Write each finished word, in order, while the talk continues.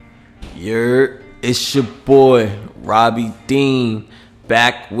It's your boy, Robbie Dean,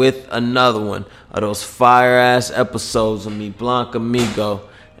 back with another one of those fire-ass episodes of me, Blanc Amigo,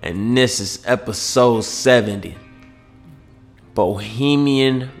 and this is episode 70,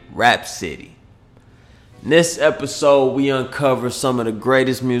 Bohemian Rhapsody. In this episode, we uncover some of the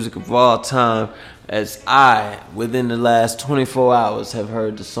greatest music of all time, as I, within the last 24 hours, have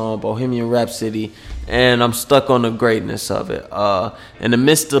heard the song Bohemian Rhapsody, and I'm stuck on the greatness of it. In the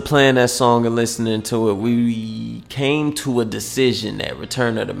midst of playing that song and listening to it, we came to a decision that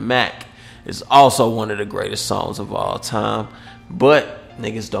Return of the Mac is also one of the greatest songs of all time, but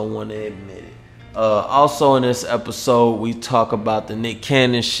niggas don't want to admit it. Also in this episode, we talk about the Nick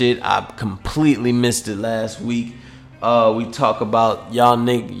Cannon shit. I completely missed it last week. We talk about y'all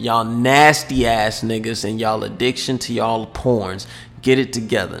nasty ass niggas and y'all addiction to y'all porns. Get it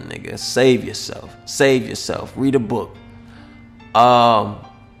together, nigga. Save yourself. Read a book.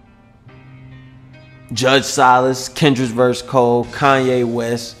 Judge Silas, Kendra's verse Cole, Kanye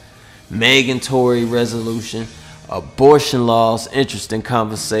West, Megan Tory resolution, abortion laws, interesting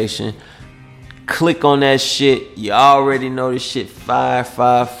conversation. Click on that shit. You already know this shit. Fire.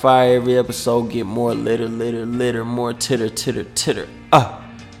 Every episode get more litter, more titter.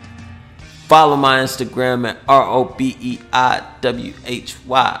 Follow my Instagram at ROBEIWHY.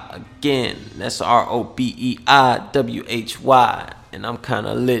 Again, that's ROBEIWHY. And I'm kind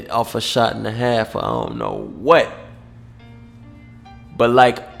of lit off a shot and a half. I don't know what. But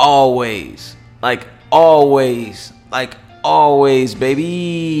like always,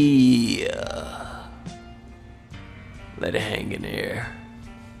 baby. Let it hang in the air.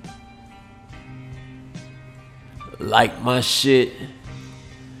 Like my shit,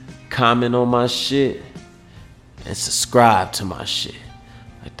 comment on my shit, and subscribe to my shit.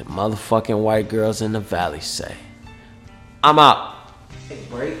 Like the motherfucking white girls in the valley say. I'm out. It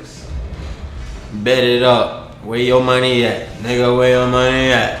breaks. Bet it up. Where your money at? Nigga, where your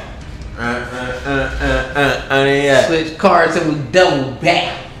money at? Switch cards and we double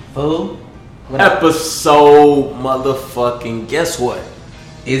back, fool. Episode motherfucking, guess what?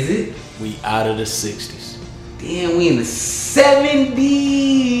 Is it? We out of the 60s. Damn, we in the 70s.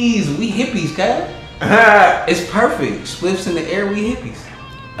 We hippies, guys. It's perfect. Spliffs in the air, we hippies.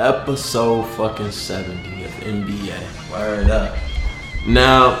 Episode fucking 70 of NBA. Word up.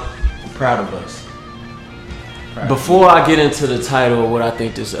 Now, I'm proud of us. Before I get into the title of what I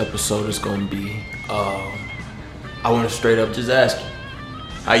think this episode is going to be, I want to straight up just ask you,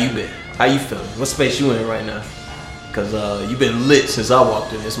 how you been? How you feeling? What space you in right now? Because you been lit since I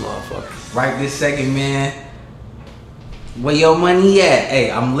walked in this motherfucker. Right this second, man. Where your money at?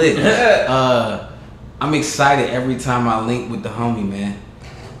 Hey, I'm lit. I'm excited every time I link with the homie, man.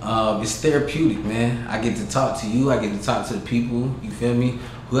 It's therapeutic, man. I get to talk to you. I get to talk to the people. You feel me?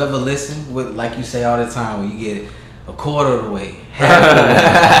 Whoever listen, with, like you say all the time, when you get a quarter of the way, half of the way,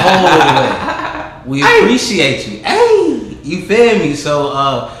 whole of the way, we appreciate you. Hey, you feel me? So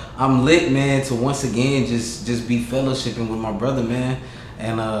I'm lit, man, to once again just be fellowshipping with my brother, man.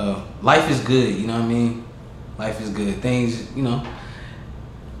 And life is good, you know what I mean? Life is good. Things, you know,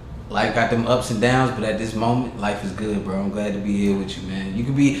 life got them ups and downs, but at this moment, life is good, bro. I'm glad to be here with you, man.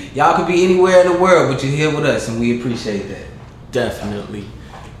 Y'all could be anywhere in the world, but you're here with us, and we appreciate that. Definitely.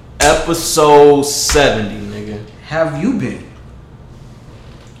 Episode 70, nigga. How have you been?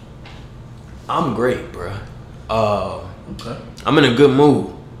 I'm great, bro. Okay. I'm in a good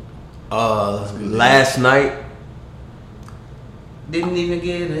mood. Last night, didn't even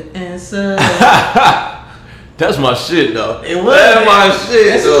get an answer. That's my shit, though. It was. That's my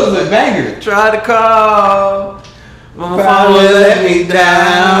shit. That was a banger. Tried to call. My phone let me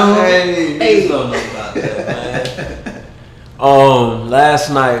down. Hey, don't know about that, man.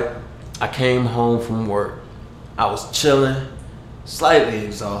 Last night, I came home from work. I was chilling, slightly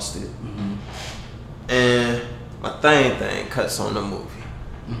exhausted, and my thing cuts on the movie.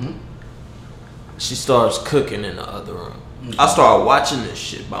 She starts cooking in the other room. I started watching this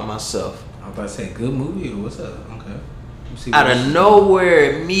shit by myself. I was about to say, good movie or what's up? Okay. Out of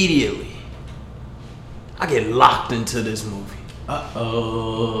nowhere, immediately, I get locked into this movie.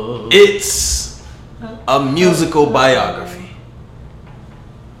 It's a musical biography.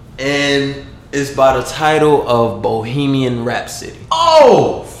 And it's by the title of Bohemian Rhapsody.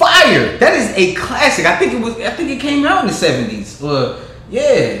 Oh, fire! That is a classic. I think it came out in the 70s.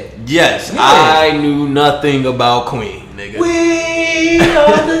 Yeah. Yes, yeah. I knew nothing about Queen, nigga.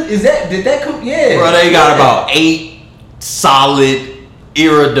 Did that come? Yeah. Bro, they got about 8 solid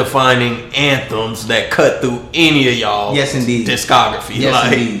era-defining anthems that cut through any of y'all. Yes, indeed. Discography.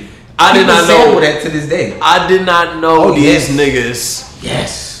 Yes, indeed. I did not know that to this day. I did not know these niggas.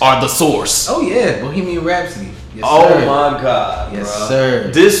 Yes. are the source. Oh yeah, Bohemian Rhapsody. Yes, Oh sir. my God, Yes, bro.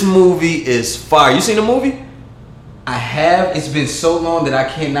 sir. This movie is fire. You seen the movie? I have. It's been so long that I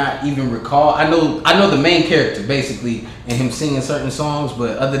cannot even recall. I know the main character basically, and him singing certain songs,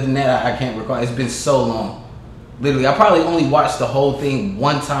 but other than that, I can't recall. It's been so long. Literally, I probably only watched the whole thing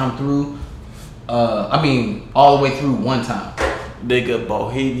one time through. All the way through one time. Nigga,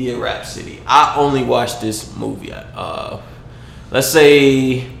 Bohemian Rhapsody. I only watched this movie. Let's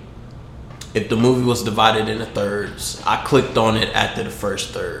say if the movie was divided into thirds, I clicked on it after the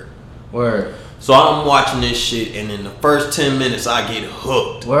first third. Word. So I'm watching this shit, and in the first 10 minutes, I get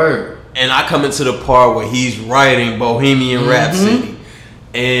hooked. Word. And I come into the part where he's writing Bohemian Rhapsody,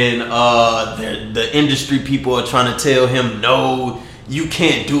 and the industry people are trying to tell him, no, you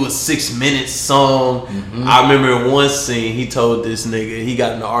can't do a 6-minute song. I remember in one scene, he told this nigga, he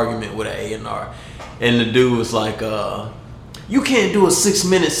got in an argument with an A&R, and the dude was like, you can't do a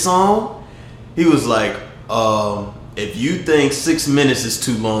 6-minute song. He was like, if you think 6 minutes is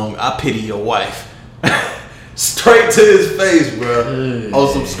too long, I pity your wife. Straight to his face, bro.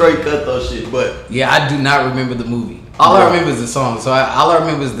 On some straight cutthroat shit. But yeah, I do not remember the movie. All I remember is the song. So all I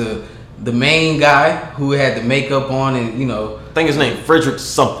remember is the main guy who had the makeup on, and you know, I think his name Frederick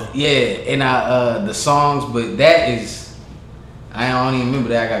something. yeah, and the songs. But that is, I don't even remember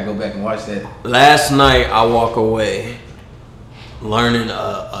that. I gotta go back and watch that. Last night I walk away learning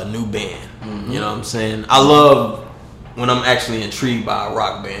a new band. You know what I'm saying? I love when I'm actually intrigued by a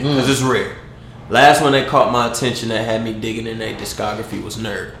rock band because it's rare. Last one that caught my attention that had me digging in their discography was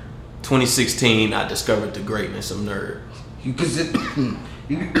Nerd. 2016, I discovered the greatness of Nerd. You consider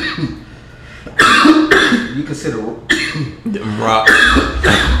you consider Rock.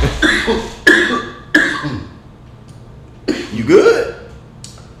 You good?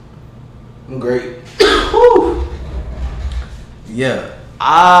 I'm great. Yeah.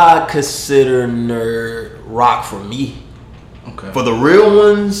 I consider Nerd rock for me. Okay. For the real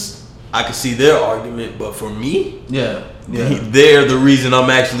ones, I can see their argument, but for me, Yeah. they're the reason I'm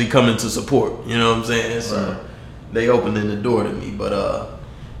actually coming to support. You know what I'm saying? So Right. they opening the door to me. But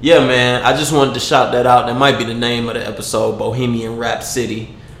yeah, man, I just wanted to shout that out. That might be the name of the episode, Bohemian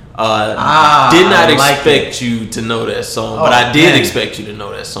Rhapsody. Did not I like expect you to know that song, Oh, but I did man. expect you to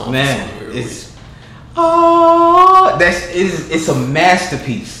know that song. Man, For some weird reason. it's a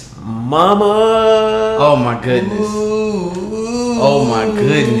masterpiece. Mama. Oh my goodness. Oh my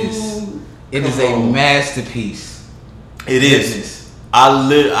goodness. It is a masterpiece. It is. Goodness. I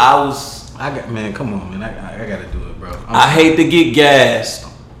Come on, man. I gotta do it, bro. I hate to get gassed.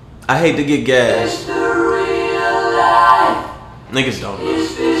 Niggas don't know.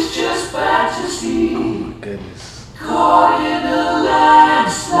 Is this just fantasy? Oh my goodness. Caught in a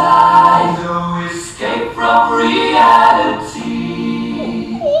landslide, no escape from reality.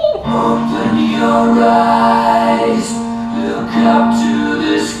 Open your eyes, look up to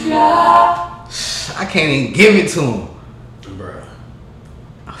the sky. I can't even give it to him. Bruh.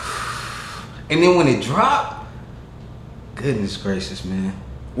 And then when it dropped, goodness gracious, man.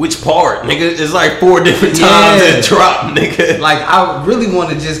 Which part, nigga? It's like 4 different times Yeah. it dropped, nigga. Like, I really want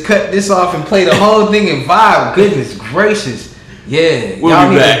to just cut this off and play the whole thing and vibe. Goodness gracious. Yeah. We'll y'all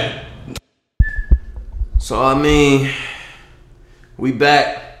be need back. So, I mean, we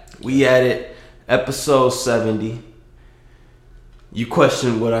back. We at it. Episode 70. You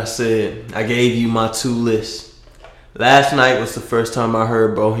questioned what I said. I gave you my 2 lists. Last night was the first time I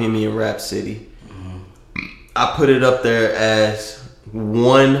heard Bohemian Rhapsody. I put it up there as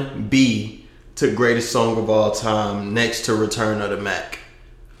 1B to greatest song of all time, next to Return of the Mac.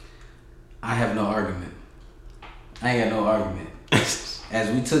 I have no argument. I ain't got no argument. As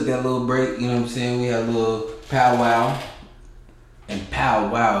we took that little break, you know what I'm saying? We had a little powwow. And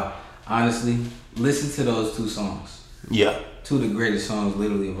powwow, honestly, listen to those 2 songs. Yeah. 2 of the greatest songs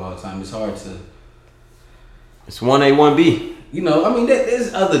literally of all time. It's hard to, It's 1A, 1B. you know, I mean,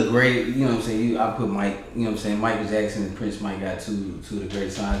 there's other great, you know what I'm saying? I put Mike, you know what I'm saying? Michael Jackson and Prince might got two of the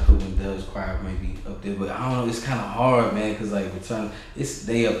greatest songs. I put When Doves Cry maybe up there, but I don't know. It's kind of hard, man, because like Return,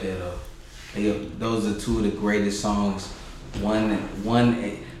 they up there though. Those are 2 of the greatest songs. One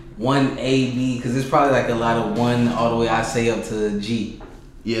A B, because it's probably like a lot of 1 all the way I say up to G.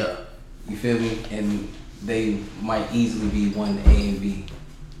 Yeah. You feel me? And they might easily be 1 A and B.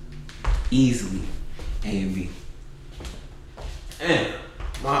 Easily A and B. Damn.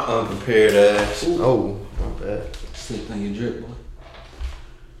 My unprepared ass. Ooh. Oh, my bad. Slipped on your drip, boy.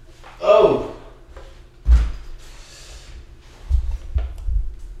 Oh.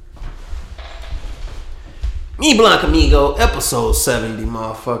 Me Blanc Amigo, episode 70,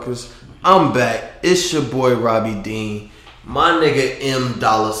 motherfuckers. I'm back. It's your boy Robbie Dean. My nigga M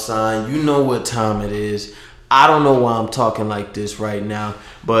Dollar Sign, you know what time it is. I don't know why I'm talking like this right now,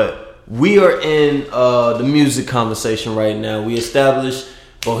 but we are in the music conversation right now. We established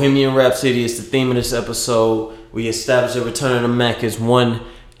Bohemian Rhapsody is the theme of this episode. We established that Return of the Mac is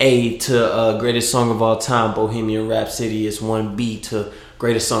 1A to greatest song of all time. Bohemian Rhapsody is 1B to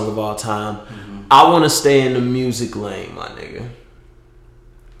greatest song of all time. Mm-hmm. I want to stay in the music lane, my nigga,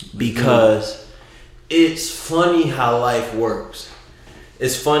 because it's funny how life works.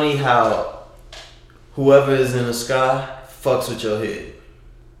 It's funny how whoever is in the sky fucks with your head.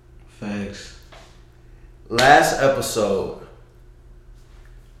 Facts. Last episode,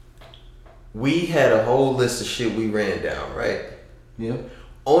 we had a whole list of shit we ran down, right? Yep.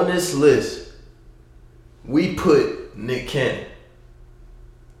 On this list, we put Nick Cannon.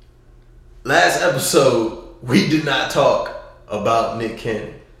 Last episode, we did not talk about Nick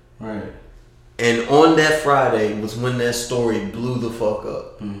Cannon. Right. And on that Friday was when that story blew the fuck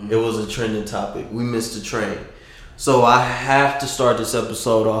up. Mm-hmm. It was a trending topic. We missed the train. So I have to start this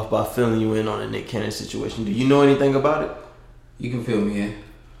episode off by filling you in on the Nick Cannon situation. Do you know anything about it? You can fill me in.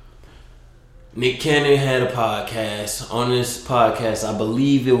 Nick Cannon had a podcast. On this podcast, I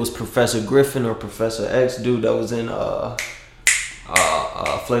believe it was Professor Griffin or Professor X dude that was in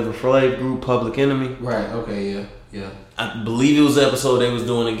Flavor Flav group Public Enemy. Right, okay, yeah. I believe it was the episode they was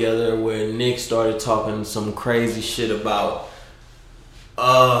doing together where Nick started talking some crazy shit about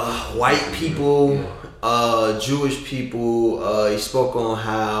white people, Jewish people. He spoke on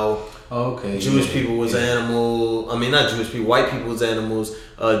how Jewish people was animal. I mean, not Jewish people. White people was animals.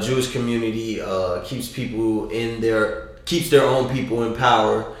 Jewish community keeps their own people in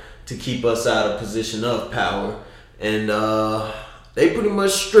power to keep us out of position of power, and they pretty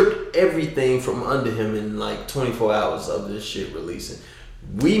much stripped everything from under him in like 24 hours of this shit releasing.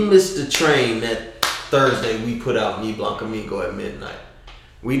 We missed the train that Thursday. We put out Mi Blanca Amigo at midnight.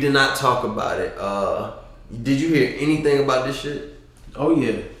 We did not talk about it. Did you hear anything about this shit? Oh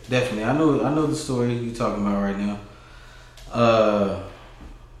yeah, definitely. I know the story you talking about right now.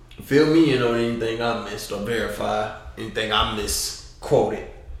 Fill me in on anything I missed or verify anything I misquoted.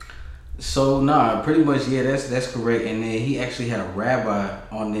 So pretty much that's correct. And then he actually had a rabbi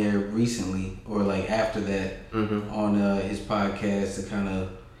on there recently, or like after that, on his podcast to kind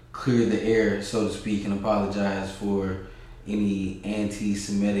of clear the air, so to speak, and apologize for any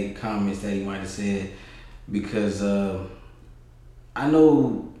anti-Semitic comments that he might have said, because I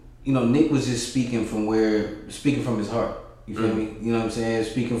know, Nick was just speaking from his heart. You feel me? You know what I'm saying?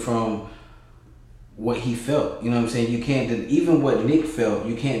 Speaking from what he felt. You know what I'm saying? You can't even what Nick felt,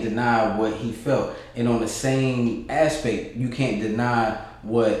 you can't deny what he felt. And on the same aspect, you can't deny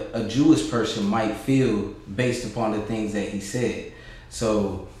what a Jewish person might feel based upon the things that he said.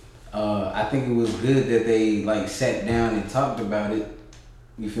 So I think it was good that they like sat down and talked about it.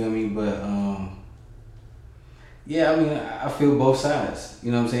 You feel me? But yeah, I mean, I feel both sides.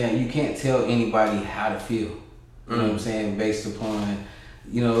 You know what I'm saying? You can't tell anybody how to feel. You know what I'm saying? Based upon,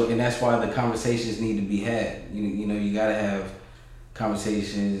 and that's why the conversations need to be had. You gotta have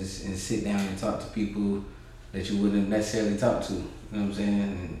conversations and sit down and talk to people that you wouldn't necessarily talk to. You know what I'm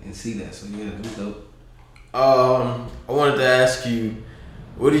saying? And see that. So yeah, it was dope. I wanted to ask you,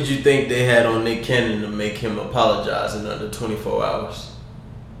 what did you think they had on Nick Cannon to make him apologize in under 24 hours?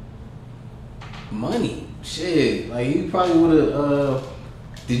 Money. Shit. Like, you probably would have,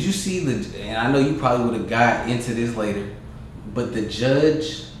 did you see and I know you probably would have got into this later, but the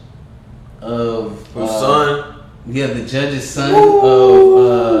judge of... Whose son? Yeah, the judge's son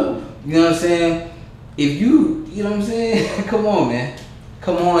of, you know what I'm saying? If you know what I'm saying? Come on, man.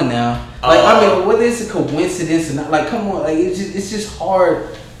 Come on now. Like, I mean, whether it's a coincidence or not, like, come on. Like, it's just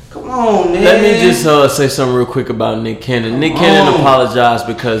hard. Come on, man. Let me just say something real quick about Nick Cannon. Nick Cannon apologized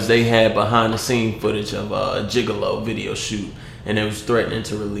because they had behind the scene footage of a Gigolo video shoot, and it was threatening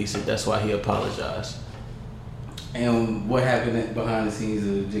to release it. That's why he apologized. And what happened behind the scenes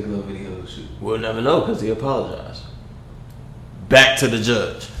of the Gigolo video shoot? We'll never know because he apologized. Back to the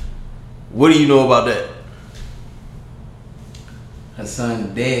judge. What do you know about that? Her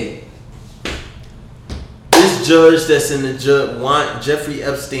son dead. This judge that's in the Jeffrey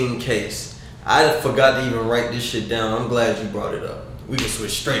Epstein case, I forgot to even write this shit down. I'm glad you brought it up. We can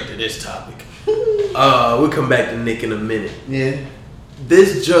switch straight to this topic. We'll come back to Nick in a minute. Yeah.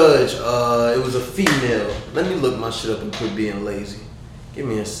 This judge, it was a female. Let me look my shit up and quit being lazy. Give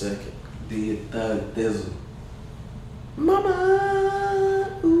me a second. Do your thug thizzle.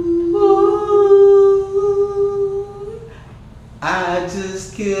 Mama, ooh, I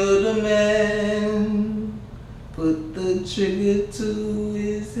just killed a man, put the trigger to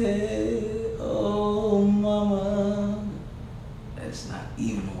his head. Oh, mama.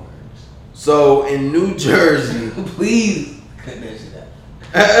 words. So in New Jersey, Please cut that shit out.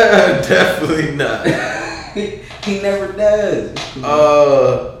 definitely not. He never does.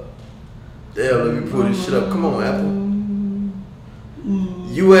 Damn, let me pull this shit up. Come on, Apple.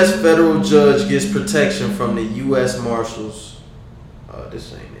 U.S. federal judge gets protection from the U.S. Marshals. Oh,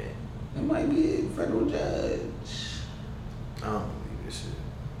 this ain't it. It might be a federal judge. I don't believe this shit.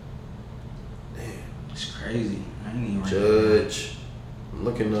 Damn. It's crazy. I ain't even Judge. I'm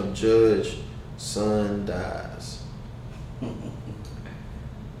looking up judge. Son dies.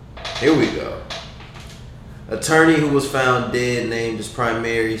 Here we go. Attorney who was found dead named as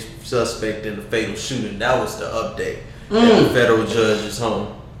primary suspect in the fatal shooting. That was the update at the federal judge's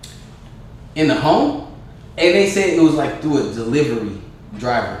home. In the home? And they said it was like through a delivery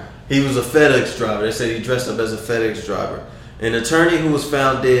driver. He was a FedEx driver. They said he dressed up as a FedEx driver. An attorney who was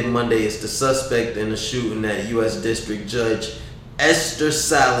found dead Monday is the suspect in the shooting at U.S. District Judge Esther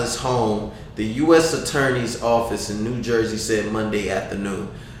Salas' home, the U.S. Attorney's Office in New Jersey said Monday afternoon.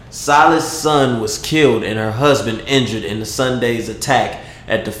 Salas' son was killed and her husband injured in the Sunday's attack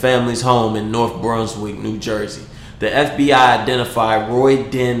at the family's home in North Brunswick, New Jersey. The FBI identified Roy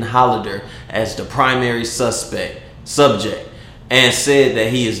Den Hollander as the primary subject and said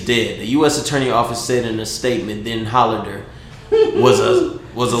that he is dead. The U.S. Attorney Office said in a statement Den Hollander was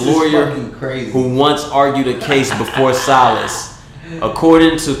a lawyer who once argued a case before Salas.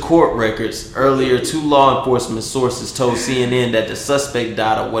 According to court records, earlier 2 law enforcement sources told CNN that the suspect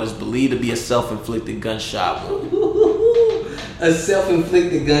died of what is believed to be a self-inflicted gunshot wound. A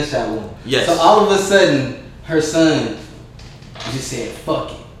self-inflicted gunshot wound. Yes. So all of a sudden, her son just said,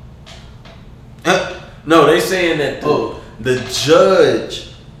 fuck it. No, they saying that the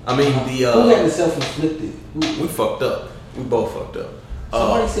judge, who had the self-inflicted? We fucked up. We both fucked up.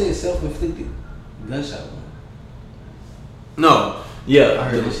 Somebody said self-inflicted gunshot wound. No, yeah. I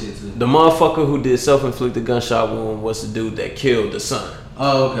heard this shit too. The motherfucker who did self-inflicted gunshot wound was the dude that killed the son.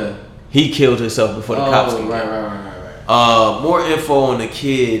 Oh, okay. He killed himself before the cops came. Right. More info on the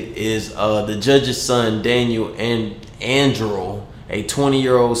kid is the judge's son, Daniel Andrew, a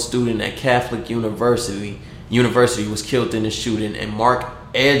 20-year-old student at Catholic University, was killed in the shooting, and Mark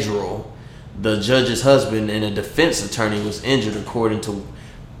Andrew, the judge's husband and a defense attorney, was injured, according to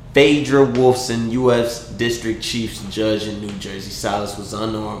Phaedra Wolfson, U.S. District Chief's judge in New Jersey. Salas was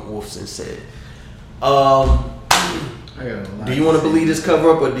unarmed, Wolfson said. Do you want to believe this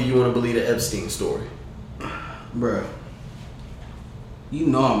cover-up, or do you want to believe the Epstein story? Bruh. You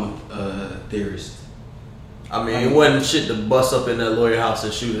know I'm a theorist. I mean, it wasn't shit to bust up in that lawyer house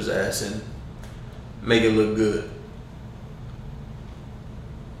and shoot his ass and make it look good.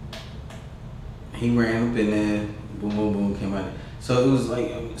 He ran up in there, boom, boom, boom, came out. So it was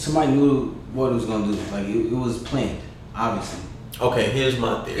like somebody knew what it was gonna do. Like it was planned, obviously. Okay, here's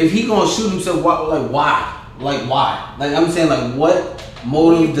my theory. If he gonna shoot himself, why? Like why? Like I'm saying, like what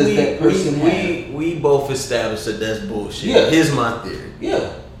motive does that person have? We both established that that's bullshit. Yeah. Here's my theory.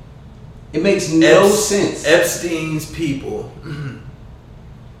 Yeah. It makes no sense. Epstein's people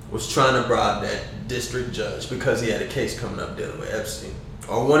was trying to bribe that district judge because he had a case coming up dealing with Epstein.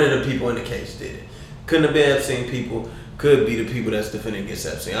 Or one of the people in the case did it. Couldn't have been Epstein people. Could be the people that's defending against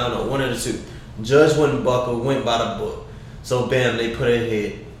Epstein. I don't know. One of the two. Judge wouldn't buckle. Went by the book. So bam, they put her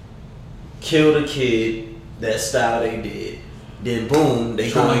head. Killed a kid. That style they did. Then boom, they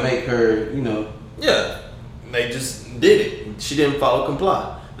trying to make her, Yeah. They just did it. She didn't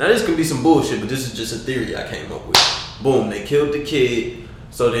comply. Now this could be some bullshit, but this is just a theory I came up with. Boom, they killed the kid.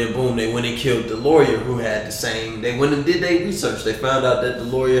 So then boom, they went and killed the lawyer who had the same. They went and did their research. They found out that the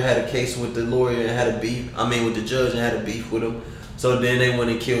lawyer had a case with the lawyer and had a beef. With the judge and had a beef with him. So then they went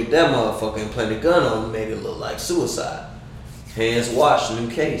and killed that motherfucker and planted a gun on him and made it look like suicide. Hands washed, new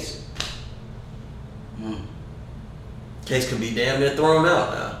case. Case could be damn near thrown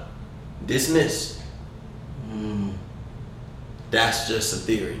out now. Dismissed. That's just a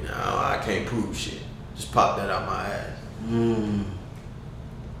theory now. I can't prove shit. Just pop that out my ass.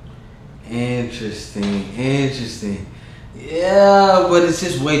 Interesting. Yeah, but it's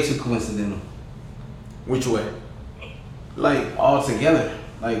just way too coincidental. Which way? Like altogether,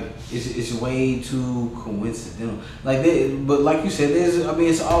 like it's way too coincidental. Like, but like you said,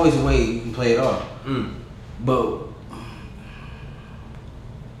 it's always a way you can play it off. But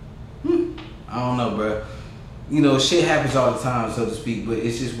I don't know, bro. Shit happens all the time, so to speak. But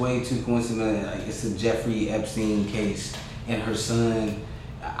it's just way too coincidental. Like it's a Jeffrey Epstein case, and her son.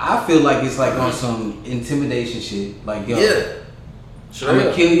 I feel like it's like on some intimidation shit. Like, yo, I'm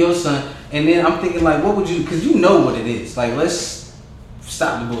gonna kill your son. And then I'm thinking, like, what would you? Because you know what it is. Like, let's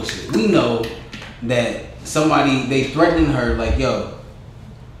stop the bullshit. We know that they threatening her, like, yo,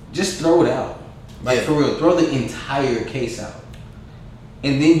 just throw it out. Like for real, throw the entire case out.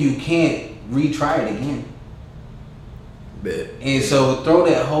 And then you can't retry it again. Bet. And so throw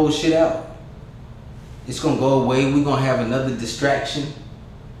that whole shit out. It's gonna go away. We're gonna have another distraction.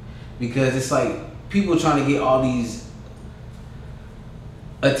 Because it's like people trying to get all these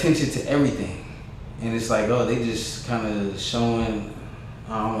attention to everything. And it's like, oh, they just kind of showing,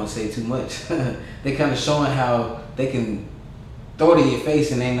 I don't want to say too much. They kind of showing how they can throw it in your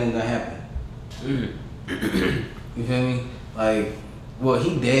face and ain't nothing gonna happen. You feel me? Like, well,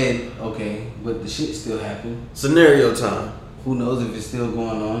 he dead, okay, but the shit still happened. Scenario time. Who knows if it's still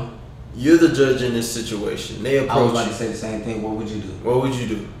going on? You're the judge in this situation. They approach I was about you. to say the same thing. What would you do? What would you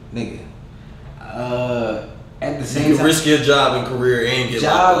do? Nigga. At the same You can time, risk your job and career and get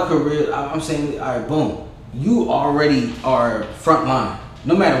job, career. I'm saying, all right, boom. You already are front line.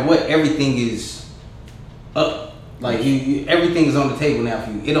 No matter what, everything is up. Like you everything is on the table now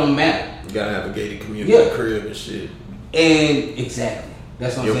for you. It don't matter. You gotta have a gated community, Yeah. crib and shit. And exactly,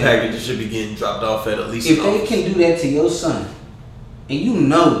 that's what Your I'm saying. packages should be getting dropped off at least. If an they office. can do that to your son, and you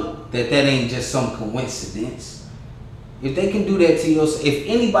know that ain't just some coincidence. If they can do that to your son, if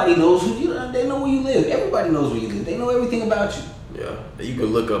anybody knows who you are, they know where you live. Everybody knows where you live. They know everything about you. Yeah, you can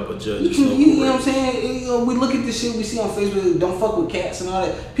look up a judge. You know what I'm saying? You know, we look at this shit we see on Facebook, don't fuck with cats and all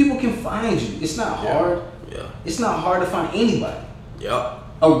that. People can find you. It's not hard. Yeah. It's not hard to find anybody. Yep.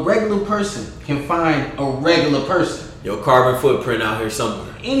 A regular person can find a regular person. Your carbon footprint out here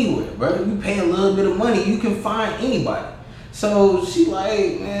somewhere. Anywhere, bro. You pay a little bit of money, you can find anybody. So she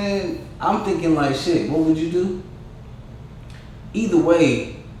like, man, I'm thinking like, shit, what would you do? Either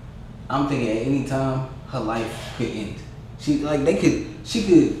way, I'm thinking at any time her life could end. She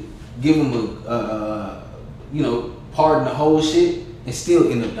could give him a pardon the whole shit and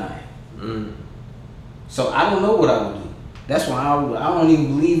still end up dying. So I don't know what I would do. That's why I don't even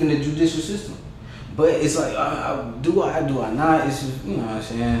believe in the judicial system. But it's like, do I not? It's just, you know what I'm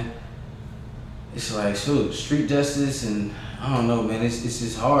saying? It's like, shoot, street justice, and I don't know, man. It's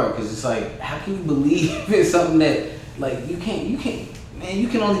just hard because it's like, how can you believe in something that, like, you can't, man, you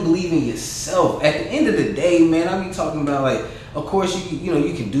can only believe in yourself. At the end of the day, man, I be talking about, like, of course,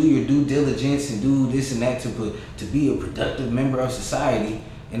 you can do your due diligence and do this and that to be a productive member of society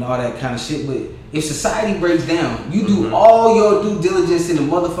and all that kind of shit. But if society breaks down, you do all your due diligence in the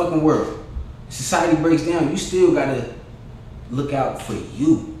motherfucking world. Society breaks down, you still gotta look out for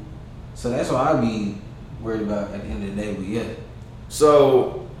you. So that's what I be worried about at the end of the day. But yeah.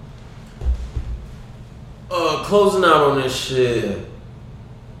 So, closing out on this shit, Yeah.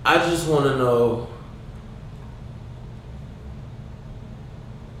 I just want to know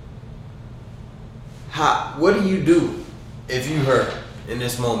what do you do if you hurt in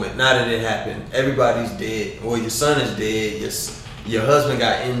this moment? Now that it happened, everybody's dead, or your son is dead, your husband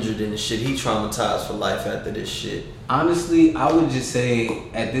got injured in the shit. He traumatized for life after this shit. Honestly, I would just say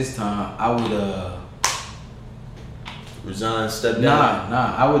at this time, I would Resign, step down.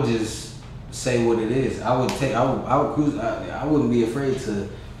 Nah. I would just say what it is. I would cruise. I wouldn't be afraid to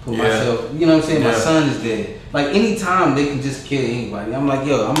put myself. You know what I'm saying? My son is dead. Like anytime they can just kill anybody. I'm like,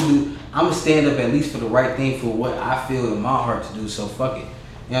 yo, I'm gonna stand up at least for the right thing, for what I feel in my heart to do. So fuck it. You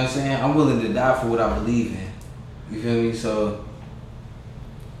know what I'm saying? I'm willing to die for what I believe in. You feel me? So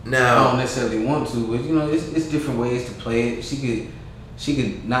Now, I don't necessarily want to, but you know, it's different ways to play it. She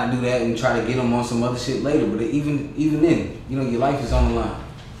could not do that and try to get him on some other shit later. But even then, you know, your life is on the line.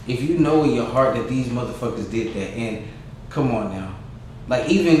 If you know in your heart that these motherfuckers did that, and come on now, like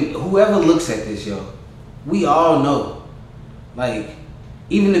even whoever looks at this, yo, we all know. Like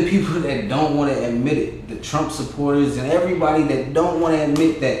even the people that don't want to admit it, the Trump supporters and everybody that don't want to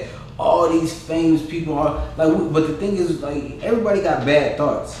admit that all these famous people are like. But the thing is, like, everybody got bad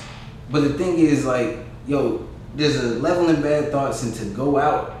thoughts. But the thing is, like, yo, there's a level in bad thoughts, and to go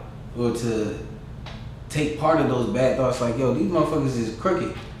out or to take part of those bad thoughts, like, yo, these motherfuckers is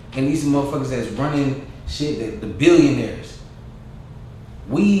crooked, and these motherfuckers that's running shit, that the billionaires.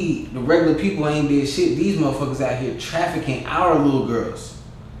 We, the regular people, ain't did shit. These motherfuckers out here trafficking our little girls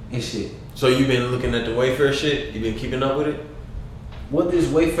and shit. so you've been looking at the Wayfair shit? You've been keeping up with it? Whether it's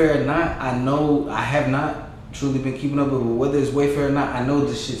Wayfair or not, I know I have not truly been keeping up with it. But whether it's Wayfair or not, I know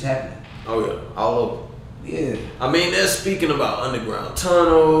this shit's happening. Oh yeah, all over. Yeah. I mean, they're speaking about underground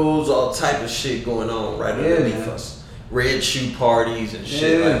tunnels, all type of shit going on right underneath man. us. Red shoe parties and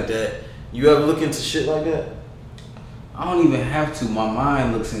shit Yeah. like that. You ever look into shit like that? I don't even have to. My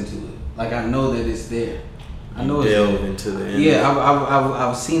mind looks into it. Like, I know that it's there. I know it's delve there. into the end. Yeah,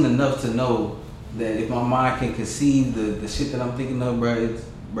 I've seen enough to know that if my mind can conceive the shit that I'm thinking of,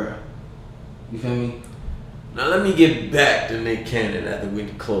 bruh, You feel me? Now let me get back to Nick Cannon after we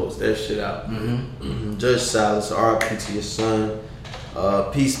close that shit out. Judge Silas, R.I.P. to your son.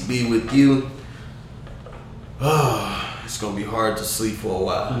 Peace be with you. It's gonna be hard to sleep for a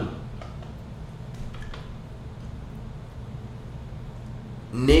while.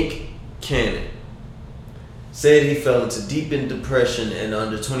 Nick Cannon said he fell into deep depression and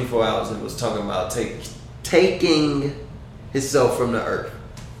under 24 hours and was talking about taking himself from the earth.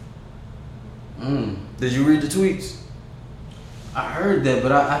 Did you read the tweets? I heard that,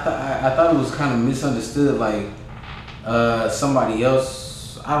 but I thought it was kind of misunderstood. Like somebody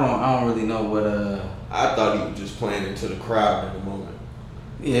else. I don't really know what. I thought he was just playing into the crowd in the moment.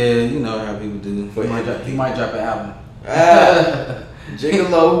 Yeah, you know how people do. He might drop an album.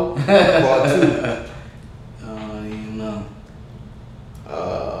 Gigolo Part 2. You know.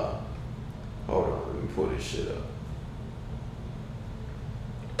 Hold on, let me pull this shit up.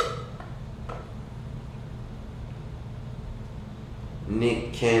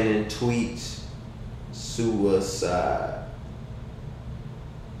 Nick Cannon tweets suicide.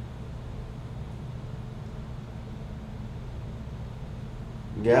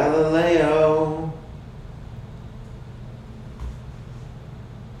 Galileo.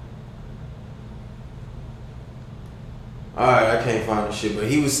 Alright, I can't find the shit, but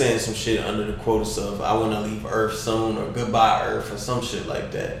he was saying some shit under the quotas of I wanna leave Earth soon or goodbye Earth or some shit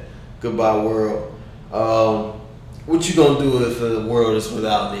like that. Goodbye world. What you gonna do if the world is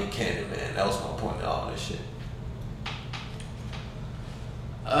without Nick Cannon, man? That was my point of all this shit.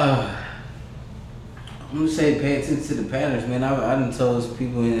 I'm gonna say pay attention to the patterns, man. I done told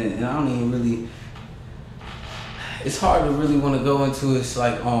people, and I don't even really. It's hard to really want to go into it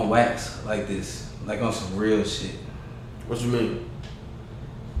like on wax like this, like on some real shit. What you mean?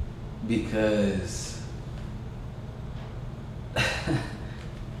 Because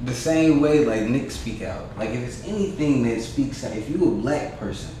the same way like Nick speak out, like if it's anything that speaks out, if you a black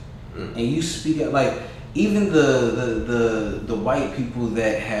person and you speak out, like even the white people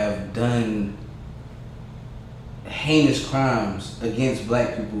that have done heinous crimes against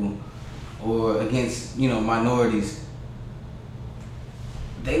black people or against, you know, minorities,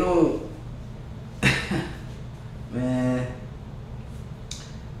 they don't man,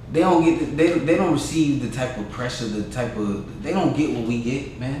 they don't get they don't receive the type of pressure, they don't get what we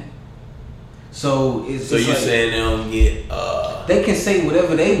get, man. So it's so you like, saying they don't get they can say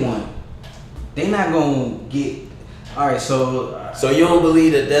whatever they want, they not gonna get. All right, so you don't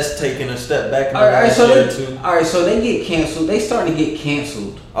believe that that's taking a step back in the last year too? All right, so they get canceled. They starting to get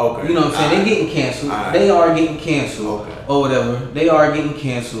canceled. Okay. You know what I'm saying? They getting canceled. Right. They are getting canceled. Okay. Or whatever. They are getting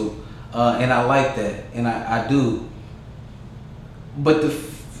canceled. And I like that. And I do. But you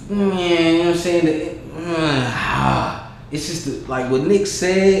know what I'm saying? It's just like what Nick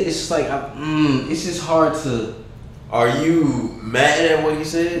said. It's just like, it's just hard to. Are you mad at what he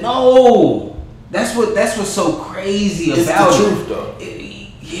said? No. That's what's so crazy about it. It's the truth, though.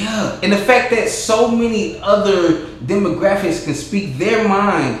 Yeah, and the fact that so many other demographics can speak their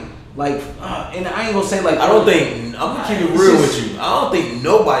mind, like, and I ain't gonna say like. I'm gonna keep it real with you. I don't think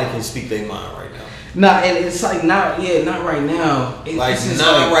nobody can speak their mind right now. Nah, and it's like not right now.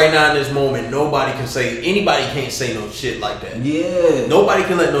 Right now in this moment, anybody can't say no shit like that. Yeah. Nobody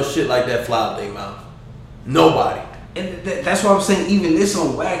can let no shit like that fly out their mouth. Nobody. And that's why I'm saying even this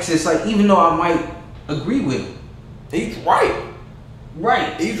on wax, it's like even though I might agree with him, he's right.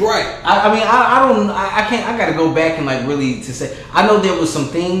 Right. He's right. I gotta go back and like really to say, I know there was some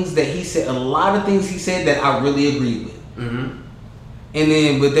things that he said, a lot of things he said that I really agreed with. Mm-hmm. And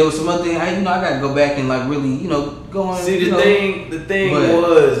then, but there was some other thing, I gotta go back and like really, go on. See, the thing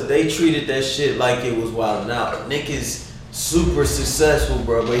was, they treated that shit like it was wild. Now, Nick is super successful,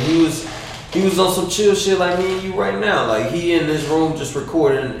 bro, but he was on some chill shit like me and you right now. Like, he in this room just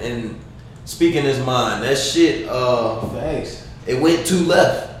recording and speaking his mind. That shit, Thanks. It went too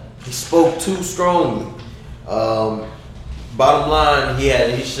left. He spoke too strongly. Bottom line,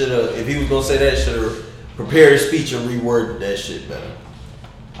 he should have, if he was gonna say that, should have prepared his speech and reworded that shit better.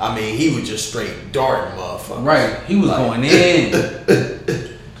 I mean, he was just straight darting motherfuckers. Right, he was going in.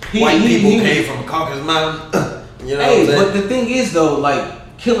 White people came from Caucasus Mountain. You know what I'm saying? But the thing is though,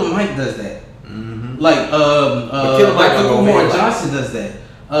 like Killer Mike does that. Mm-hmm. Like Killer Mike Umar Johnson does that.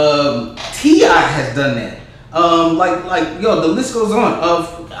 T.I. has done that. The list goes on.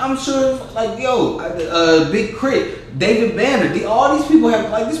 I'm sure, Big Crit, David Banner, all these people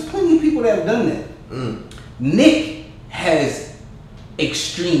have, there's plenty of people that have done that. Nick has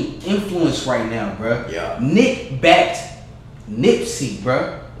extreme influence right now, bro. Yeah. Nick backed Nipsey,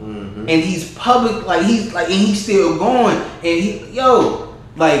 bro. Mm-hmm. And he's public, and he's still going. And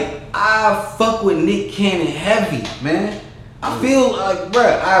I fuck with Nick Cannon heavy, man. I feel like,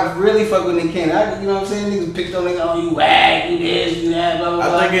 bruh, I really fuck with Nick Cannon. You know what I'm saying? Niggas picked on niggas, oh, you whack, you this, you that, blah, blah,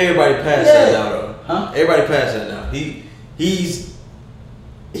 blah. I think everybody passed that now, though. Huh? Everybody passed that now.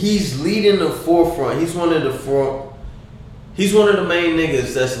 He's leading the forefront. He's one of the main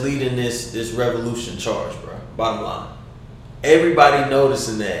niggas that's leading this revolution charge, bro. Bottom line. Everybody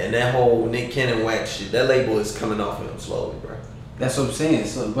noticing that, and that whole Nick Cannon whack shit, that label is coming off of him slowly, bro. That's what I'm saying.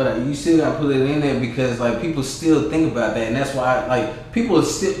 So, but you still gotta put it in there because like people still think about that, and that's why like people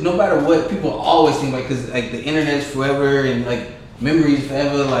still, no matter what, people always think like because like the internet's forever and like memories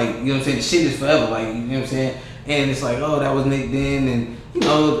forever, like you know what I'm saying. The shit is forever, like you know what I'm saying. And it's like, oh, that was Nick then, and you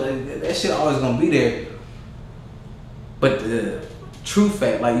know that shit always gonna be there. But the true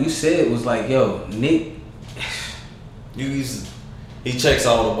fact, like you said, was like, yo, Nick. He checks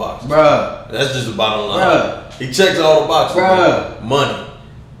all the boxes, Bruh. That's just the bottom line. Bruh. He checks all the boxes, Bruh. Money,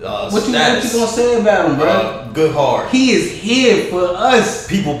 What status. you gonna say about him, bro? Good heart. He is here for us.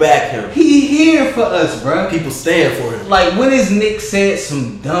 People back him. He here for us, bro. People stand for him. Like when has Nick said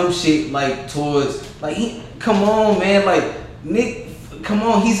some dumb shit like towards like come on, man, like Nick. Come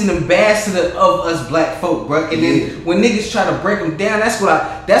on, he's an ambassador of us black folk, bro. And then when niggas try to break him down, that's what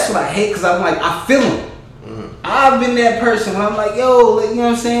I hate because I'm like I feel him. I've been that person when I'm like, yo, like, you know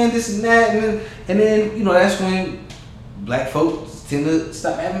what I'm saying, this and that, and then you know that's when black folks tend to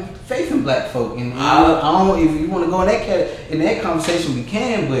stop having faith in black folk. And I don't know if you want to go in that conversation, we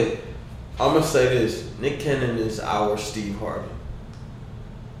can, but I'm gonna say this: Nick Cannon is our Steve Harvey.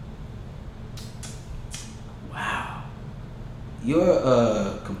 Wow,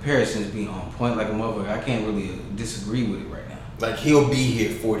 your comparisons be on point like a motherfucker. I can't really disagree with it right now. Like he'll be here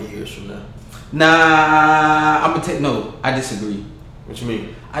 40 years from now. Nah, I'm gonna no. I disagree. What you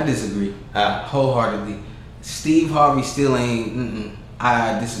mean? I disagree. How? Wholeheartedly. Steve Harvey still ain't.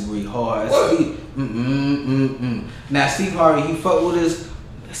 I disagree hard. What? Now Steve Harvey, he fuck with us.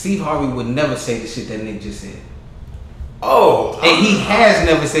 Steve Harvey would never say the shit that Nick just said. Oh, And he has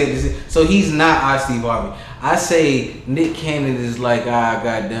never said this. So he's not our Steve Harvey. I say Nick Cannon is like our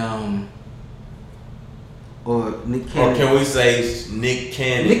goddamn. Or Nick Cannon. Or can we say Nick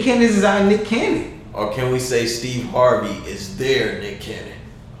Cannon? Nick Cannon is our Nick Cannon. Or can we say Steve Harvey is their Nick Cannon?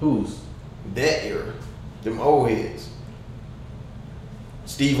 Who's? That era. Them old heads.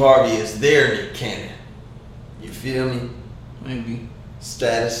 Steve Harvey is their Nick Cannon. You feel me? Maybe.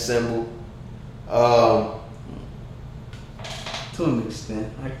 Status symbol. To an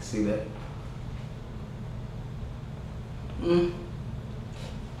extent. I can see that.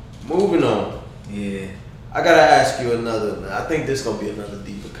 Moving on. Yeah. I gotta ask you another. I think this gonna be another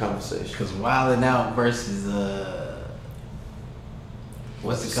deeper conversation. Because Wildin' Out versus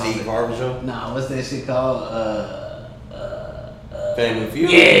what's it called? Steve Harvey show. Nah, what's that shit called? Family Feud.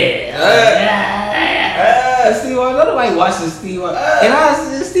 Yeah. Steve Harvey. Nobody watching Steve Harvey.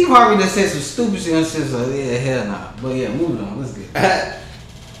 And Steve Harvey just said some stupid shit and shit. So yeah, hell nah. But yeah, moving on. Let's get.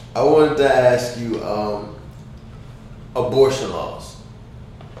 I wanted to ask you abortion laws.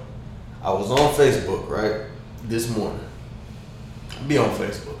 I was on Facebook, right, this morning. I be on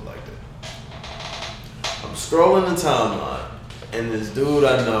Facebook like that. I'm scrolling the timeline, and this dude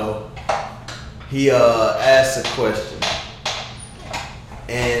I know, he asked a question.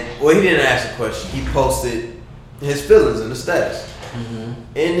 And, well, he didn't ask a question. He posted his feelings in the status. Mm-hmm.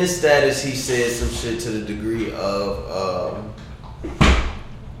 In this status, he said some shit to the degree of,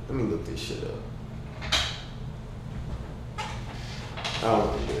 let me look this shit up. I don't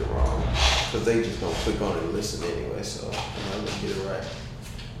want to get it wrong, because they just gonna click on it and listen anyway, so I'm gonna get it right.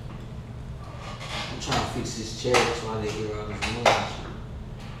 I'm trying to fix this chair, that's why they hear all this noise.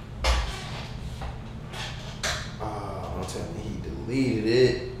 Oh, don't tell me he deleted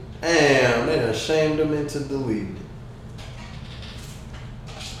it. Damn, they done shamed him into deleting it.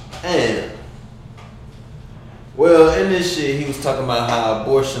 Damn. Well, in this shit, he was talking about how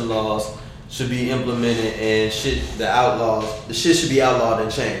abortion laws should be implemented and the shit should be outlawed and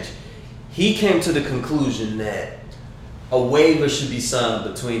changed. He came to the conclusion that a waiver should be signed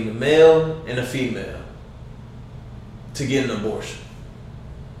between the male and the female to get an abortion.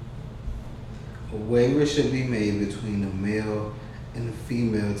 A waiver should be made between the male and the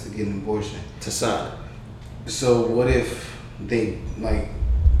female to get an abortion. To sign it. So what if they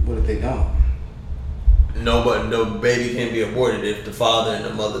don't? No, but no baby can be aborted if the father and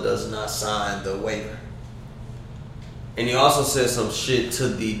the mother does not sign the waiver. And he also said some shit to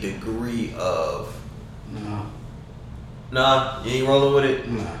the degree of... Nah, you ain't rolling with it?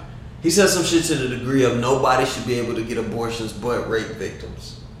 Nah. He said some shit to the degree of nobody should be able to get abortions but rape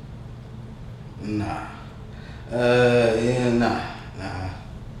victims. Nah. Yeah, nah.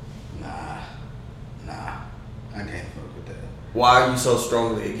 Why are you so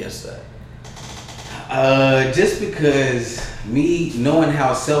strongly against that? Just because me knowing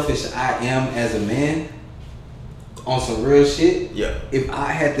how selfish I am as a man on some real shit. Yeah. If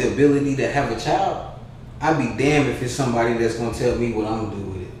I had the ability to have a child, I'd be damned if it's somebody that's gonna tell me what I'm gonna do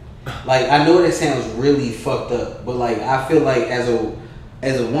with it. Like, I know that sounds really fucked up, but like I feel like as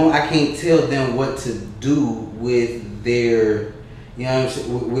a woman, I can't tell them what to do with their, you know what I'm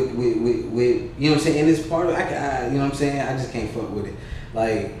saying, with you know what I'm saying. And it's part of I you know what I'm saying. I just can't fuck with it.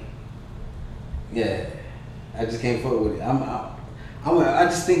 Like, yeah, I just can't fuck with it. I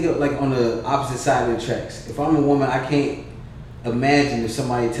just think of like on the opposite side of the tracks. If I'm a woman, I can't imagine if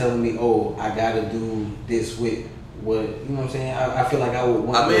somebody telling me, "Oh, I gotta do this with what," you know what I'm saying. I feel like I would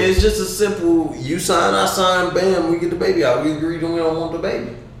want. I mean, it's just a simple: you sign, I sign, bam, we get the baby out. We agree that we don't want the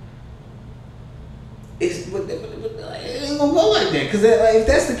baby. But it ain't gonna go like that. Cause like, if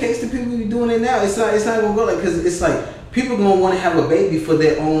that's the case, the people be doing it now. It's not gonna go like. Cause it's like people gonna want to have a baby for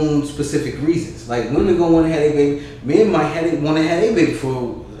their own specific reasons. Like women gonna want to have a baby. Men might want to have a baby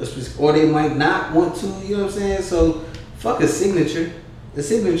for a specific, or they might not want to. You know what I'm saying? So fuck a signature. The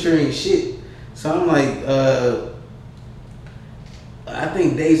signature ain't shit. So I'm like, I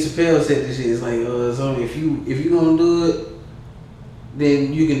think Dave Chappelle said this shit. It's like, so if you gonna do it,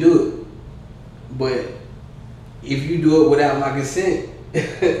 then you can do it. But if you do it without my consent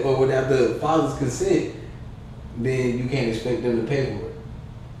or without the father's consent, then you can't expect them to pay for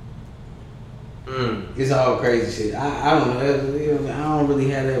it. It's all crazy shit. I don't know. I don't really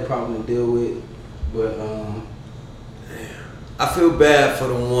have that problem to deal with. But I feel bad for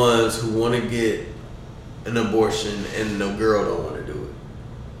the ones who want to get an abortion and the girl don't want to do it.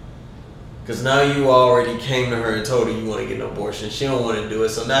 Because now you already came to her and told her you want to get an abortion. She don't want to do it,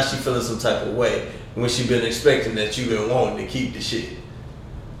 so now she feeling some type of way when she been expecting that you been wanting to keep the shit.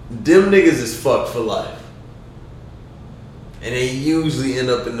 Them niggas is fucked for life. And they usually end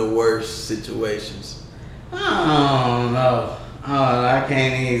up in the worst situations. I don't know. I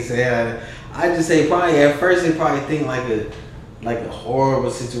can't even say I just say probably at first they probably think like a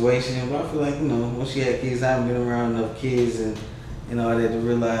horrible situation. But I feel like, you know, when she had kids, I haven't been around enough kids and you know, I had to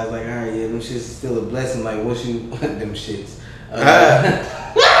realize, like, all right, yeah, them shits is still a blessing. Like, once you, them shits.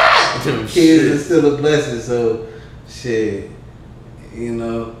 Them kids shits. are still a blessing, so, shit, you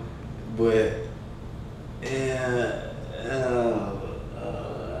know, but, yeah,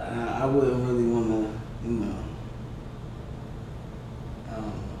 I wouldn't really want to, you know, I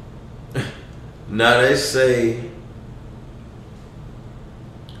don't know. Now they say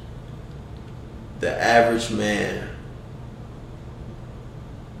the average man.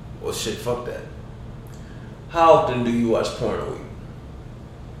 Well, shit, fuck that. How often do you watch porn a week?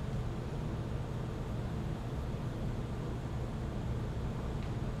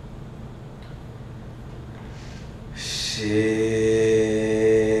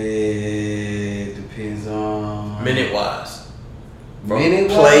 Shit, depends on Minute wise. From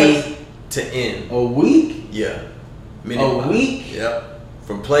Minute-wise? play to end. a week. Yeah. A week? Yep.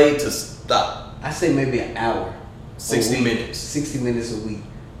 From play to stop. I say maybe an hour. 60 A week. minutes. 60 minutes a week.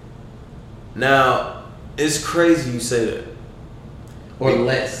 Now, it's crazy you say that. Or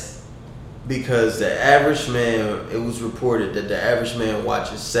less. Because the average man, it was reported that the average man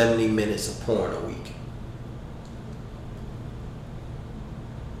watches 70 minutes of porn a week.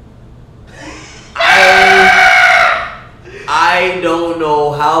 I don't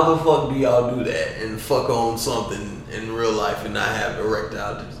know how the fuck do y'all do that and fuck on something in real life and not have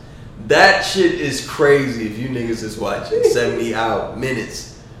erectile. That shit is crazy if you niggas is watching 70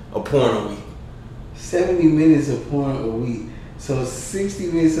 minutes of porn a week. 70 minutes of porn a week. So 60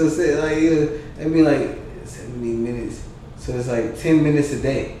 minutes, so say like that'd be like 70 minutes. So it's like 10 minutes a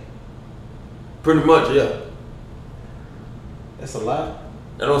day. Pretty much, yeah. That's a lot.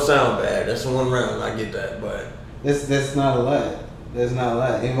 That don't sound bad. That's one round. I get that, but That's not a lot. That's not a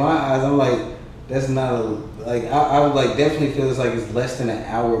lot. In my eyes, I'm like, that's not a like. I would like definitely feel it's like it's less than an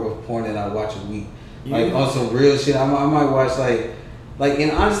hour of porn that I watch a week. Like on some real shit, I might watch like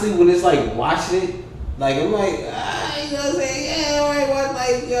and honestly, when it's like watching it, like I'm like, you know what I'm saying? Yeah, I might watch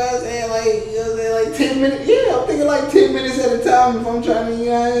like, you know what I'm saying? Like, you know what I'm saying? Like 10 minutes. Yeah, I'm thinking like 10 minutes at a time if I'm trying to, you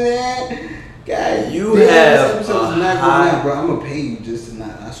know what I'm saying? God, You have this episode's a not high- going out, bro. I'm gonna pay you just to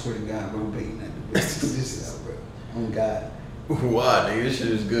not. I swear to God, bro, I'm gonna pay you not to do this out, bro. On God. wow, nigga, this shit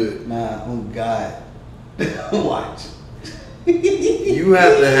is good. Nah, on God. Watch. You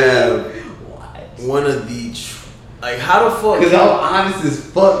have to have Watch. one of the like how the fuck? Cause I'm honest as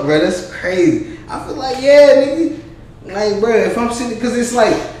fuck, bro. That's crazy. I feel like, yeah, nigga. Like, bro, if I'm sitting, cause it's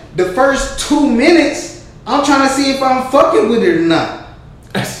like the first 2 minutes, I'm trying to see if I'm fucking with it or not.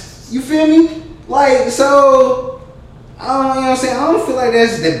 You feel me? Like, so I don't, you know what I'm saying? I don't feel like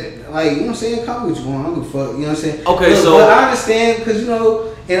that's the, like, you know what I'm saying? Call me what you want. I don't give a fuck. You know what I'm saying? Okay, but I understand because, you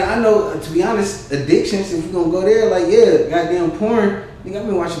know, and I know, to be honest, addictions, if we're going to go there, like, yeah, goddamn porn. Nigga, I've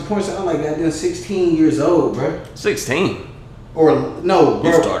been watching porn since I'm like goddamn 16 years old, bro. 16? Or, no, bro.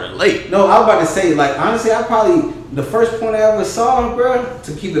 You started late. No, I was about to say, like, honestly, I probably, the first porn I ever saw, bro,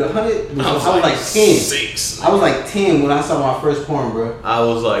 to keep it 100, I was like 10. 6. I was like 10 when I saw my first porn, bro. I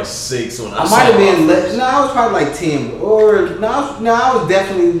was like 6 when I saw might have been less. No, I was probably like 10. Or, no, I was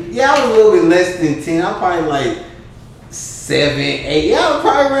definitely, yeah, I was a little bit less than 10. I was probably like 7, 8. Yeah, I was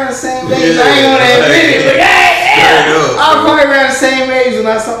probably around the same age. Yeah, I ain't gonna admit it, but straight up, I was probably around the same age when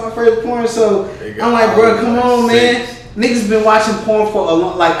I saw my first porn. So I'm like, bro, come on, man. Niggas been watching porn for a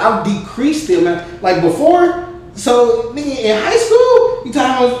long. Like I've decreased it, man. Like before, so nigga in high school, you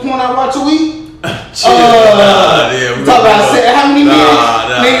talking how much porn I watch a week? Yeah, talk about how many minutes?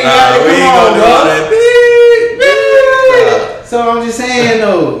 Nigga, come on, bro. So I'm just saying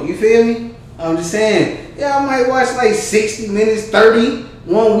though, you feel me? I'm just saying, yeah, I might watch like 60 minutes, 30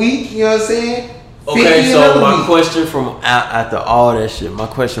 one week. You know what I'm saying? Okay, so my question from after all that shit. My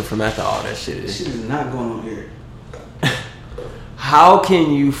question from after all that shit is: this shit is not going on here. How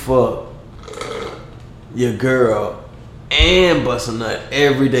can you fuck your girl and bust a nut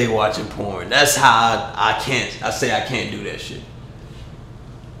every day watching porn? That's how I can't. I say I can't do that shit.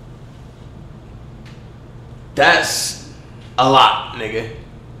 That's a lot, nigga.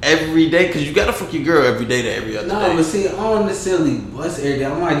 Every day, because you gotta fuck your girl every day to every other day. No, but see, I don't necessarily bust every day.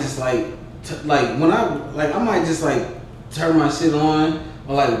 I might just like when I might just like turn my shit on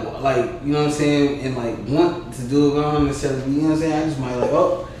or like you know what I'm saying, and like want to do it. I don't necessarily, you know what I'm saying. I just might like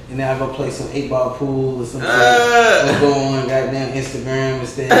and then I go play some 8-ball pool or something. Or go on goddamn Instagram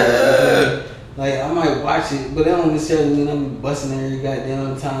instead. Like I might watch it, but that don't necessarily mean I'm busting every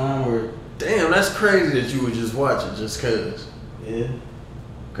goddamn time or. Damn, that's crazy that you would just watch it just cause. Yeah.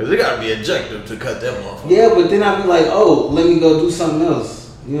 Cause it gotta be objective to cut that motherfucker. Yeah, but then I'd be like, oh, let me go do something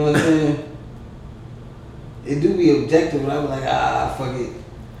else. You know what I'm saying? It do be objective, but I be like, fuck it.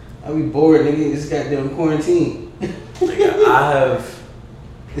 I be bored, nigga. It's goddamn quarantine. Nigga, I have.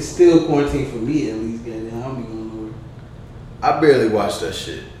 It's still quarantine for me at least, goddamn. I don't be going nowhere. I barely watch that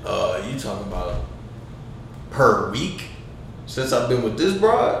shit. You talking about per week? Since I've been with this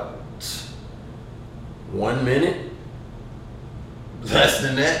broad, 1 minute. Less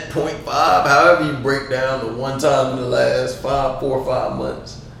than that, 0.5. However you break down the one time in the last 4 or 5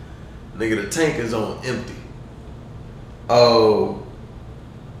 months. Nigga, the tank is on empty. Oh.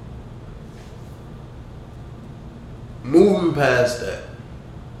 Moving past that.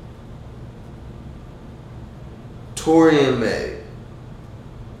 Tory and Meg.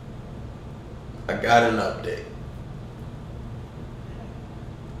 I got an update.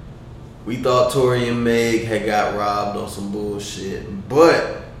 We thought Tory and Meg had got robbed on some bullshit,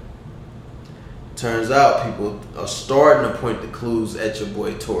 but turns out people are starting to point the clues at your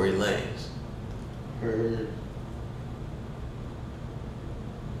boy Tory Lanez. Heard.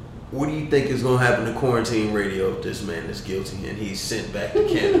 What do you think is going to happen to quarantine radio if this man is guilty and he's sent back to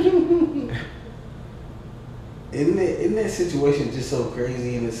Canada? Isn't that situation just so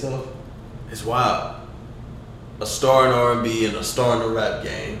crazy in itself? It's wild. A star in R&B and a star in the rap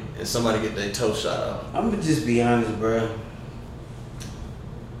game, and somebody get their toe shot off. I'm gonna just be honest, bro.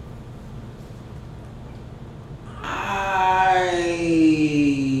 I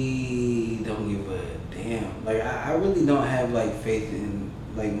don't give a damn. Like I really don't have like faith in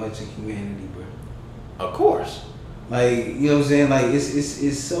like much of humanity, bro. Of course. Like, you know what I'm saying? Like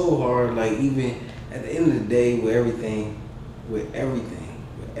it's so hard. Like even at the end of the day, with everything, with everything,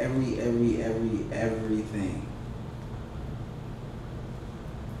 with everything.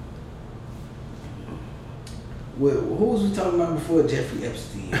 Who was we talking about before? Jeffrey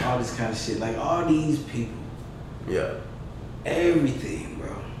Epstein, all this kind of shit. Like all these people. Yeah. Everything,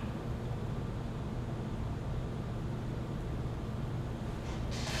 bro.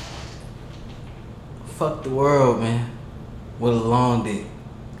 Fuck the world, man. With a long dick.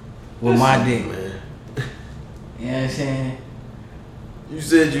 With my dick. Man. You know what I'm saying? You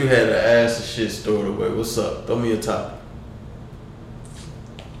said you had an ass of shit stored away. What's up? Throw me a topic.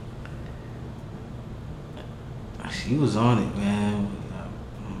 She was on it, man.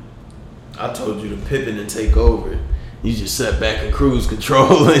 I told you to pivot and take over. You just sat back and cruise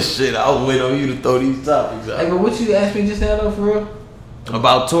control and shit. I was waiting on you to throw these topics out. Hey, but what you asked me just now though, for real?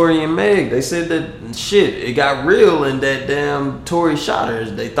 About Tory and Meg. They said that shit, it got real and that damn Tory shot her.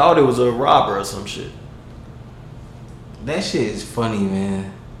 They thought it was a robber or some shit. That shit is funny,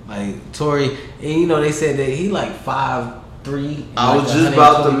 man. Like Tory, and you know they said that he like 3. I was just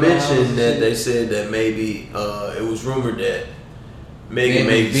about to 120 mention pounds that and they shit. said that maybe it was rumored that Megan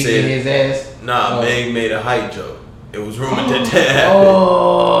Megan beating said his ass. nah, Oh. Meg made a height joke. It was rumored that happened.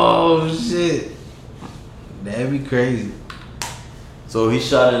 Oh shit, that'd be crazy. So he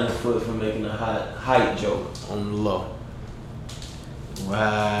shot in the foot for making a height joke on the low.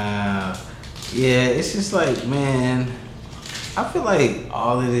 Wow. Yeah, it's just like, man, I feel like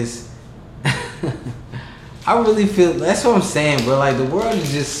all of this. I really feel that's what I'm saying, bro. Like the world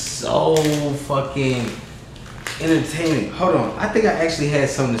is just so fucking entertaining. Hold on, I think I actually had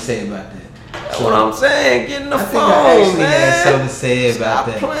something to say about that. That's what I'm saying. Get in the I phone, think I actually man. had something to say about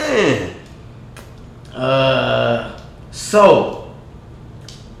Stop that. playing. So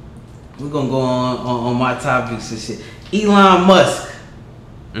we're gonna go on my topics and shit. Elon Musk,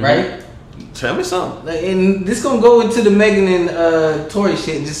 right? Tell me something. Like, and this gonna go into the Megan and Tory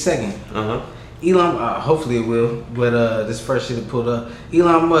shit in just a second. Elon, hopefully it will, but this first shit that pulled up.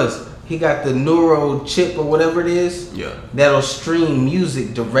 Elon Musk, he got the neuro chip or whatever it is. Yeah. That'll stream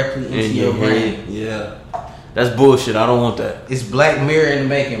music directly into your brain. Yeah. That's bullshit. I don't want that. It's Black Mirror in the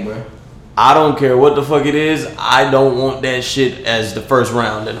making, bro. I don't care what the fuck it is. I don't want that shit as the first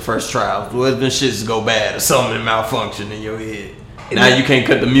round in the first trial. What if them shits go bad or something malfunction in your head? Now you can't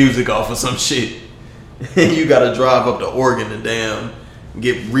cut the music off or some shit. You gotta drive up to Oregon and damn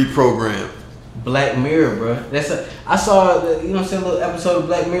get reprogrammed. Black Mirror, bro. I saw the, you know what I'm saying, little episode of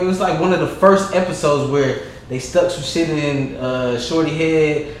Black Mirror. It was like one of the first episodes where they stuck some shit in Shorty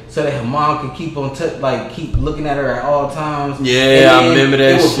head so that her mom could keep on keep looking at her at all times. Yeah, I remember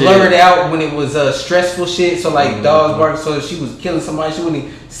that It was shit. blurred out when it was stressful shit. So like dogs bark. So if she was killing somebody, she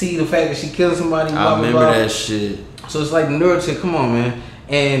wouldn't see the fact that she killed somebody. Blah, I remember blah, blah. that shit. So it's like the neuro chick. Come on, man.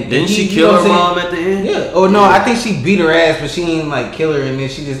 And Didn't she you kill know her what I'm mom saying? at the end? Yeah. Oh no, I think she beat her ass, but she didn't like kill her, and then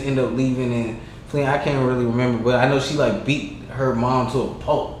she just ended up leaving and fleeing. I can't really remember, but I know she like beat her mom to a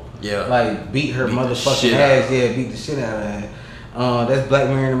pulp. Yeah. Like beat her Beat the motherfucking shit ass. out. Yeah, beat the shit out of her. That's Black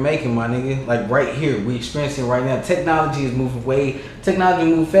Mirror in the making, my nigga. Like right here, we experiencing right now. Technology is moving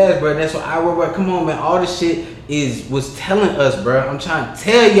technology move fast, bro. That's what I worry about. Come on, man. All this shit was telling us, bro. I'm trying to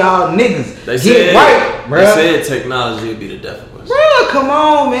tell y'all niggas. They get said, right, bro. They said technology would be the death of us. Bro, come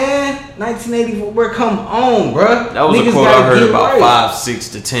on, man. 1984, bro. Come on, bro. That was Niggas a quote I gotta heard get about right. 5, 6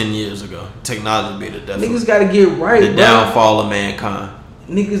 to 10 years ago. Technology would be the death of Niggas us. gotta get right, The bro. downfall of mankind.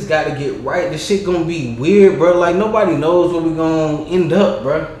 Niggas gotta get right. This shit gonna be weird, bro. Like nobody knows where we gonna end up,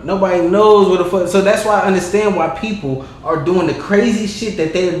 bro. Nobody knows where the fuck. So that's why I understand why people are doing the crazy shit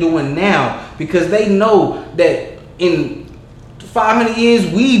that they're doing now, because they know that in 500 years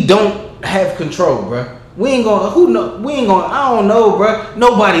we don't have control, bro. We ain't gonna. Who know? We ain't gonna. I don't know, bro.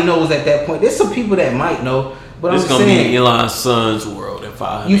 Nobody knows at that point. There's some people that might know, but This I'm gonna saying, be Elon's son's world in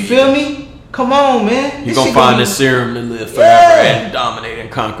 500 you feel years. me? Come on, man. You're This gonna shit find be- the serum to live forever Yeah. and dominate and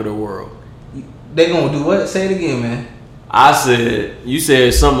conquer the world. They gonna do what? Say it again, man. You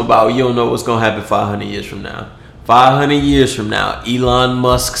said something about you don't know what's gonna happen 500 years from now. 500 years from now, Elon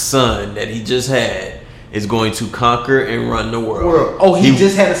Musk's son that he just had is going to conquer and run the world. Oh, he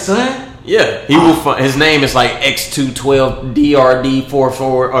just had a son? Yeah, he will. His name is like X212 DRD44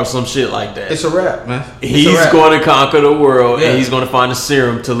 or some shit like that. It's a rap, man. It's a He's rap. going to conquer the world, Yeah. and he's going to find a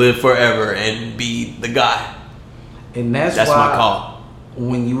serum to live forever and be the guy. And that's That's why my call.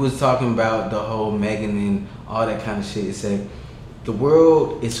 when you was talking about the whole Megan and all that kind of shit, it said the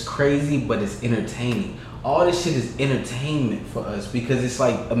world is crazy, but it's entertaining. All this shit is entertainment for us because it's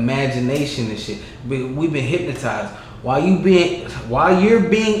like imagination and shit. We've been hypnotized. While you're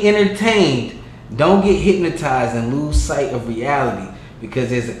being entertained, don't get hypnotized and lose sight of reality because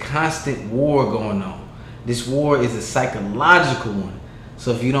there's a constant war going on. This war is a psychological one. So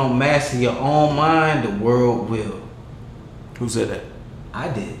if you don't master your own mind, the world will. Who said that? I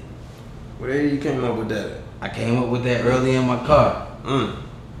did. Where you came up with that? I came up with that early in my car.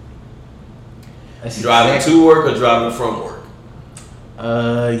 That's Driving exactly- to work or driving from work? You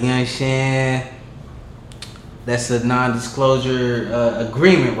know what I'm saying? That's a non-disclosure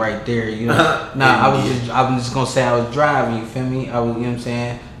agreement right there. You know, I was just gonna say I was driving. You feel me? You know what I'm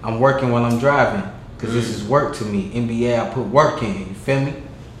saying? I'm working while I'm driving because this is work to me. NBA, I put work in. You feel me?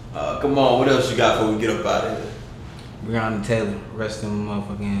 Come on, what else you got before we get up out of here? Breonna Taylor, rest in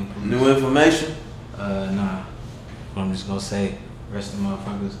motherfucking police. New information? Nah. I'm just gonna say, rest in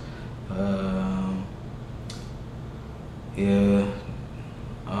motherfuckers. Yeah.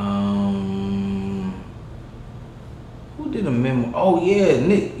 Who did a memo? Oh yeah,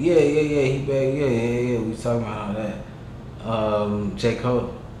 Nick. Yeah. He back. Yeah. We talking about all that. J.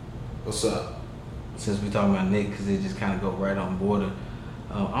 Cole. What's up? Since we talking about Nick, because it just kind of go right on border.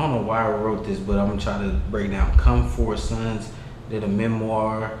 I don't know why I wrote this, but I'm gonna try to break down. Come Four Sons did a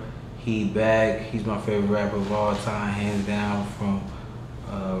memoir. He back. He's my favorite rapper of all time, hands down. From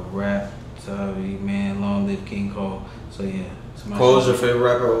rap to man, long live King Cole. So yeah. Cole's your favorite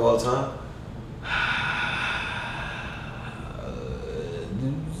rapper of all time?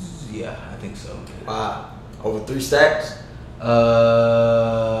 Yeah, I think so. Wow. Over 3 stacks?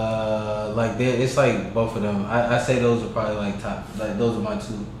 Like it's like both of them. I say those are probably like top. Like those are my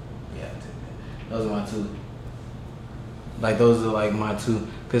two. Yeah, I'll take that. Those are my two. Like those are like my two.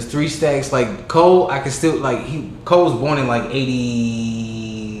 Cause 3 stacks, like Cole, I can still like Cole was born in like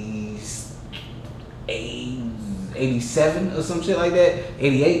 87 or some shit like that.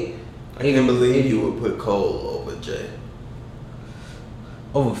 88. I can't believe you would put Cole over Jay.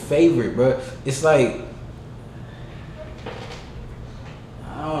 Over favorite, bro. It's like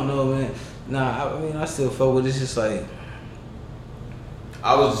I don't know, man. Nah, I mean I still fuck with it. It's just like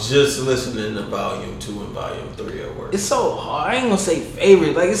I was just listening to Volume 2 and Volume 3 at work. it's so hard. I ain't gonna say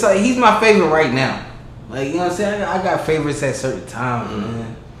favorite. Like it's like he's my favorite right now. Like you know what I'm saying? I got favorites at certain times,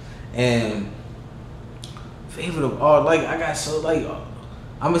 man. And favorite of all, like I got so like I'm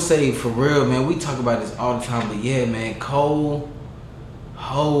gonna say for real, man. We talk about this all the time, but yeah, man. Cole,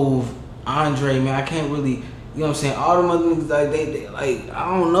 Hove, Andre, man. I can't really, you know what I'm saying? All them other niggas like they like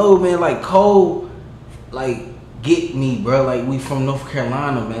I don't know, man. Like Cole, like get me, bro. Like we from North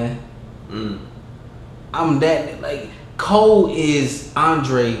Carolina, man. I'm that like Cole is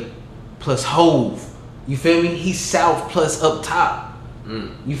Andre plus Hove. You feel me? He's South plus up top.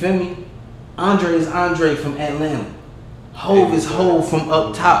 You feel me? Andre is Andre from Atlanta. Hove is Hove from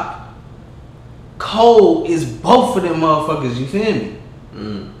up top. Cole is both of them motherfuckers. You feel me?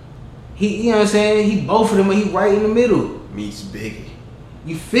 He, you know what I'm saying? He both of them. He right in the middle. Meets Biggie.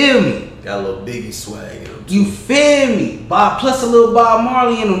 You feel me? Got a little Biggie swag in him too. You feel me? Bob plus a little Bob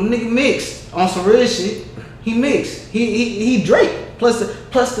Marley in him. Nigga mixed on some real shit. He mixed. He Drake. Plus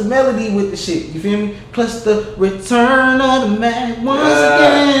the melody with the shit. You feel me? Plus the return of the Mac once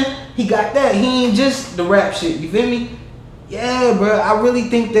again. He got that. He ain't just the rap shit. You feel me? Yeah, bro. I really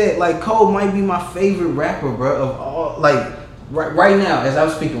think that like Cole might be my favorite rapper, bro. Of all, like right now, as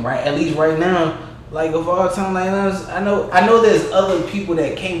I'm speaking, right, at least right now, like of all time. Like I know there's other people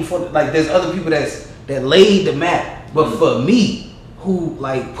that came before. Like there's other people that laid the map. But for me, who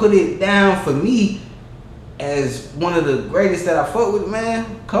like put it down for me as one of the greatest that I fuck with, man,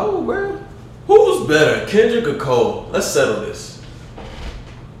 Cole, bro. Who's better, Kendrick or Cole? Let's settle this.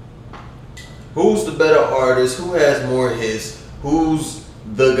 Who's the better artist? Who has more hits? Who's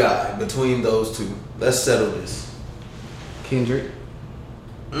the guy between those two? Let's settle this. Kendrick.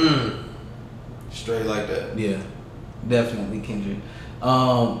 Straight like that. Yeah, definitely Kendrick.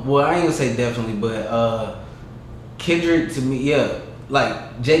 Well, I ain't gonna say definitely, but Kendrick to me, yeah.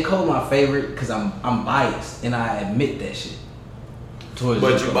 Like J. Cole, my favorite because I'm biased and I admit that shit.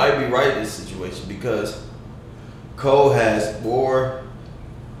 But you might be right in this situation because Cole has more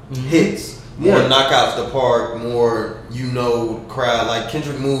hits, more knockouts the park, more crowd. Like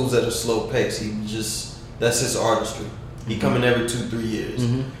Kendrick moves at a slow pace. That's his artistry. He coming every 2-3 years.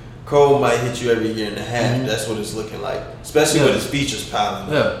 Cole might hit you every year and a half. That's what it's looking like, especially with his features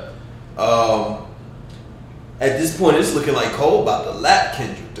piling up. At this point, it's looking like Cole about to lap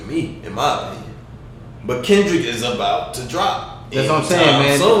Kendrick to me, in my opinion. But Kendrick is about to drop. That's what I'm saying,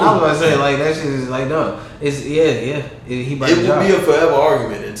 man. Soon. I was about to say, like, that shit is like, no. It's, He about to It will drop. be a forever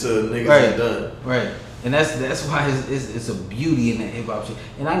argument until niggas are done. Right. And that's why it's a beauty in that hip hop shit.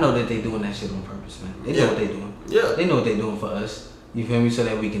 And I know that they doing that shit on purpose, man. They know what they doing. Yeah. They know what they doing for us. You feel me? So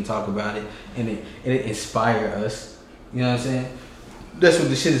that we can talk about it and it inspire us. You know what I'm saying? That's what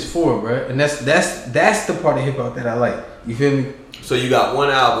the shit is for, bro. And that's the part of hip hop that I like. You feel me? So you got one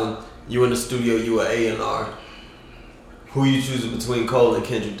album, you in the studio, you a A&R. Who you choosing between Cole and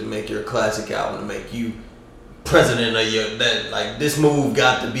Kendrick to make your classic album, to make you president of this move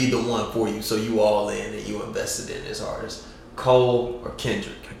got to be the one for you, so you all in and you invested in this artist. Cole or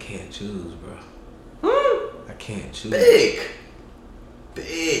Kendrick? I can't choose, bro. I can't choose. Big.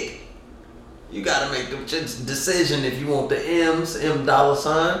 You gotta make the decision if you want the M dollar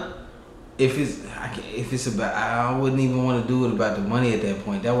sign. If it's about, I wouldn't even want to do it about the money at that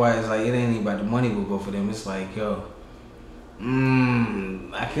point. That's why it's like it ain't even about the money with both of them. It's like, yo,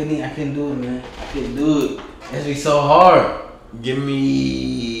 I couldn't do it, man. I couldn't do it. That's be so hard. Give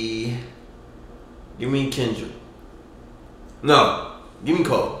me Kendrick. No, give me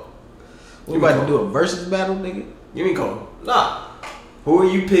Cole. We about to do a versus battle, nigga? Give me Cole. Nah. Who are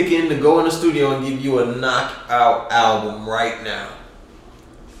you picking to go in the studio and give you a knockout album right now?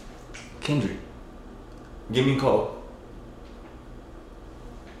 Kendrick. Give me Cole.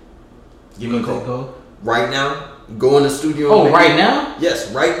 Give me Cole. Cole. Right now, go in the studio. Oh, right now? Yes,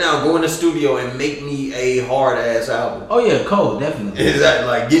 right now. Go in the studio and make me a hard ass album. Oh yeah, Cole, definitely. Exactly.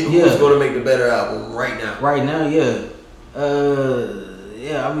 Like, who's going to make the better album right now? Right now, yeah.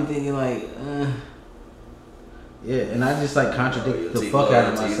 Yeah, I be thinking like, yeah, and I just like contradict the fuck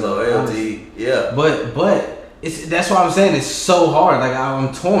out of myself. Loyalty, yeah. But that's why I'm saying it's so hard. Like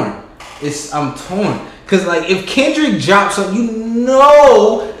I'm torn. I'm torn because like if Kendrick drops something, you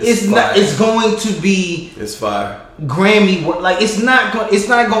know it's not. It's going to be. It's fire. Grammy. Like it's not going. It's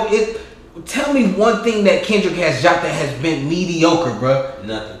not going. Tell me one thing that Kendrick has dropped that has been mediocre, bro.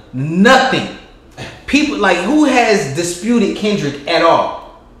 Nothing. People like who has disputed Kendrick at all?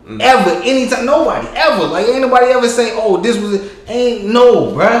 Ever, anytime, nobody, ever. Like, ain't nobody ever say, oh, this was it. Ain't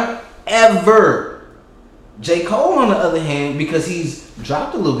no, bruh. Ever. J. Cole, on the other hand, because he's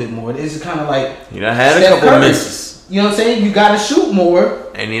dropped a little bit more, it's kind of like. You done had a couple misses. You know what I'm saying? You gotta shoot more.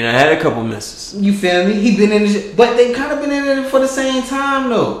 And he done had a couple misses. You feel me? He been in this, but they kind of been in it for the same time,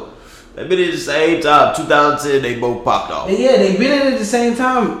 though. They been in the same time. 2010, they both popped off. Yeah, they been in it at the same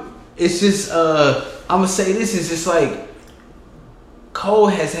time. It's just, I'm gonna say this is just like. Cole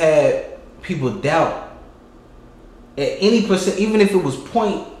has had people doubt at any percent, even if it was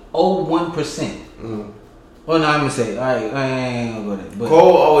 0.01%. Well, no, I'm gonna say, all right, I ain't gonna go there. But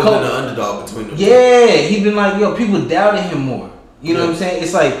Cole always been the underdog between them. Yeah, he been like, yo, people doubted him more. You know what I'm saying?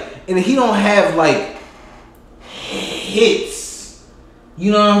 It's like, and he don't have like hits.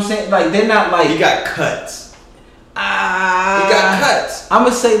 You know what I'm saying? Like they're not like he got cuts. He got cuts. I'm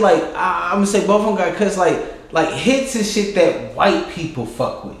gonna say like I'm gonna say both of them got cuts. Like hits is shit that white people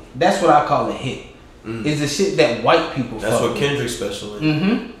fuck with. That's what I call a hit. Is the shit that white people fuck with. That's what Kendrick's special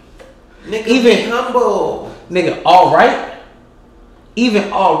in. Nigga, even humble. Nigga, alright.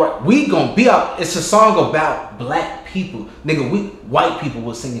 Even alright. We gonna be out. It's a song about black people. Nigga, white people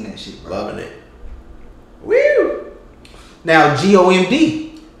was singing that shit, bro. Loving it. Woo! Now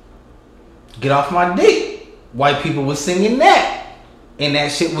GOMD. Get off my dick. White people was singing that. And that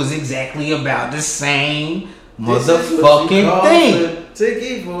shit was exactly about the same motherfucking thing. You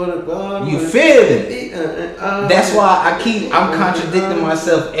feel it? That's why I'm contradicting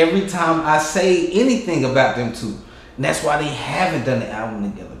myself every time I say anything about them two. And that's why they haven't done the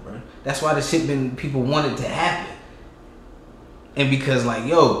album together, bro. That's why the shit people wanted to happen. And because like,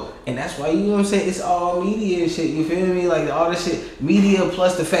 yo, and that's why, you know what I'm saying, it's all media and shit, you feel me? Like all this shit, media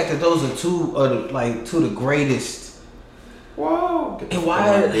plus the fact that those are two of the greatest. Whoa, and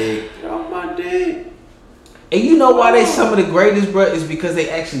why? Get off my dick. And you know why they some of the greatest, bro? Is because they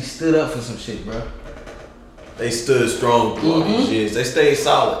actually stood up for some shit, bro. They stood strong through all these years. They stayed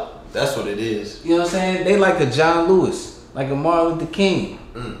solid. That's what it is. You know what I'm saying? They like a John Lewis, like a Martin Luther King.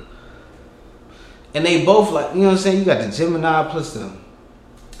 And they both like, you know what I'm saying? You got the Gemini plus the,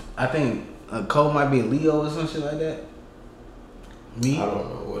 I think Cole might be a Leo or some shit like that. Me? I don't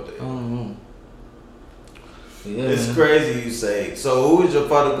know what they are. I don't know. Yeah, it's man. crazy you say. So who is your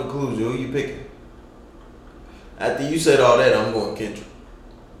final conclusion? Who you picking? After you said all that, I'm going Kendrick.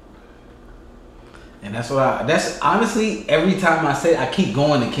 And that's honestly, every time I say it, I keep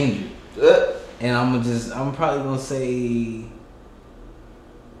going to Kendrick. And I'm probably gonna say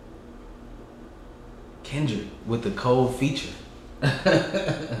Kendrick with the Cole feature.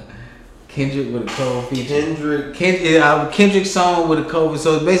 Kendrick with a Cole feature. Kendrick song with a Cole.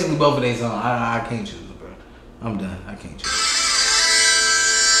 So it's basically both of their songs. I can't choose, bro. I'm done. I can't choose.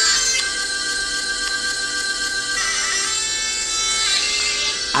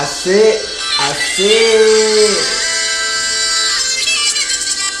 I said.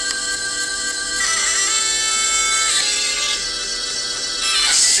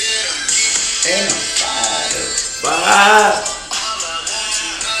 And I'm fired.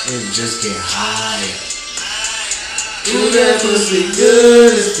 It just get higher. Ooh, that pussy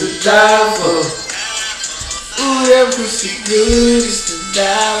good is to die for. Ooh, that pussy good is to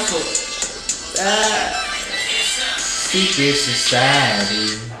die for. Secret society.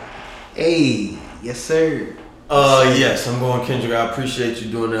 Hey, yes sir. Yes, I'm going Kendrick. I appreciate you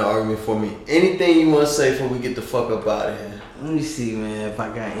doing that argument for me. Anything you want to say before we get the fuck up out of here? Let me see, man, if I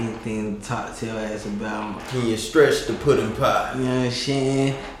got anything to talk to your ass about. Can you stretch the pudding pie? You know what I'm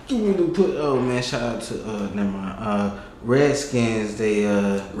saying? Oh man, shout out to never mind. Redskins, they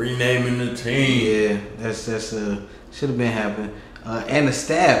renaming the team. Yeah, that's should have been happening. And the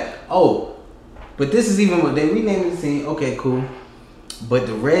staff. Oh, but this is even what they renaming the team. Okay, cool. But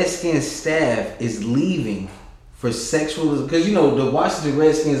the Redskins staff is leaving for sexual, because you know the Washington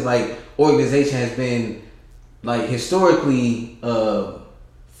Redskins like organization has been like historically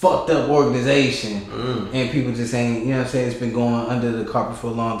fucked up organization, and people just ain't, you know what I'm saying, it's been going under the carpet for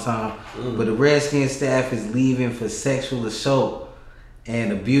a long time. But the Redskins staff is leaving for sexual assault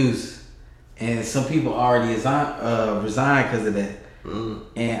and abuse, and some people already resigned because of that.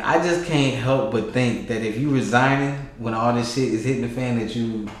 And I just can't help but think that if you resigning when all this shit is hitting the fan, that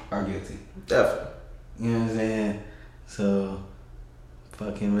you are guilty. Definitely. You know what I'm saying? So,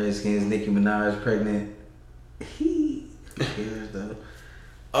 fucking Redskins, Nicki Minaj pregnant. Who cares though?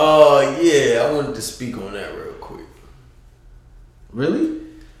 Yeah, I wanted to speak on that real quick. Really?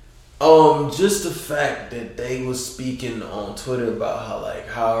 Just the fact that they was speaking on Twitter about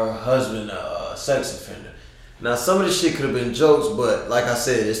how her husband a sex offender. Now some of this shit could have been jokes, but like I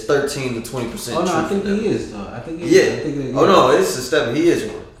said, it's 13 to 20%. Oh no, I think he is though. I think he is. Oh no, it's a step. He is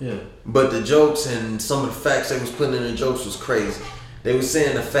one. Yeah. But the jokes and some of the facts they was putting in the jokes was crazy. They was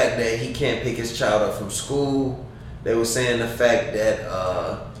saying the fact that he can't pick his child up from school. They were saying the fact that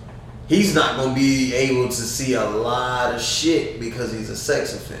he's not gonna be able to see a lot of shit because he's a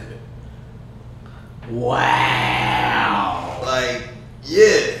sex offender. Wow. Like,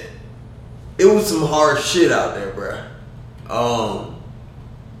 yeah. It was some hard shit out there, bruh.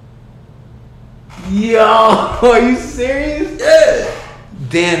 Yo, are you serious? Yeah.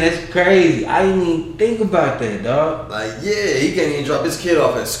 Damn, that's crazy. I didn't even think about that, dog. Like, yeah, he can't even drop his kid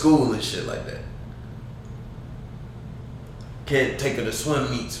off at school and shit like that. Can't take her to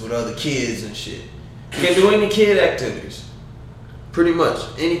swim meets with other kids and shit. Can't do any kid activities. Pretty much.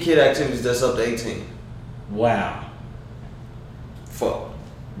 Any kid activities that's up to 18. Wow. Fuck.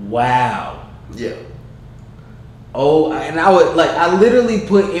 Wow. Yeah. Oh, and I literally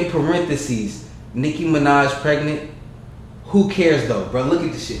put in parentheses, Nicki Minaj pregnant. Who cares though, bro? Look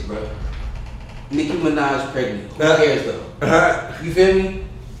at the shit, bro. Nicki Minaj pregnant. Who cares though? You feel me?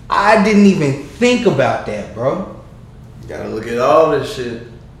 I didn't even think about that, bro. You gotta look at all this shit.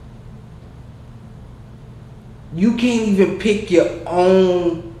 You can't even pick your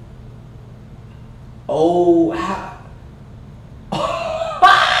own. Oh, how?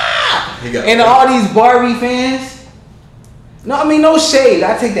 And all these Barbie fans. No, I mean no shade.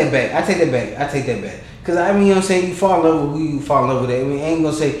 I take that back. Cause I mean, you know what I'm saying, you fall in love with who you fall in love with. I mean, I ain't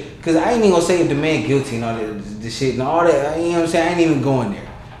gonna say, cause I ain't even gonna say if the man guilty and all that the shit and all that. You know what I'm saying? I ain't even going there.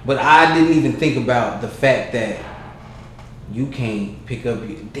 But I didn't even think about the fact that you can't pick up.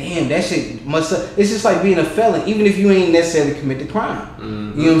 Damn, that shit must. It's just like being a felon, even if you ain't necessarily commit the crime.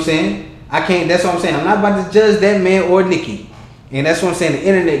 Mm-hmm. You know what I'm saying? I can't. That's what I'm saying. I'm not about to judge that man or Nicki. And that's what I'm saying. The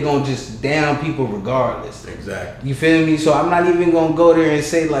internet gonna just down people regardless. Exactly. You feel me? So I'm not even gonna go there and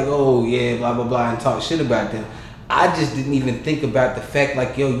say like, oh yeah, blah blah blah, and talk shit about them. I just didn't even think about the fact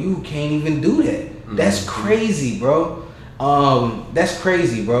like, yo, you can't even do that. Mm-hmm. That's crazy, bro. That's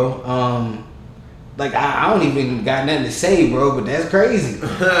crazy, bro. Like I don't even got nothing to say, bro. But that's crazy.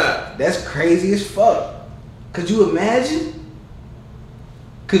 That's crazy as fuck. Could you imagine?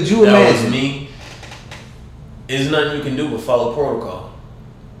 Could you imagine? That was me. There's nothing you can do but follow protocol.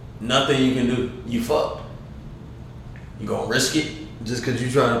 Nothing you can do. You fucked. You gonna risk it just because you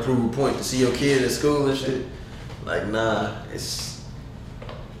trying to prove a point to see your kid at school and shit? Like, nah. It's.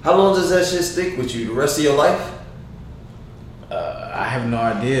 How long does that shit stick with you? The rest of your life? I have no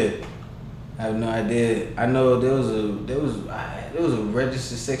idea. I know there was a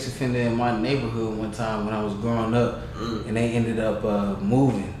registered sex offender in my neighborhood one time when I was growing up, and they ended up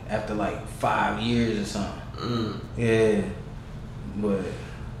moving after like 5 years or something. Yeah, but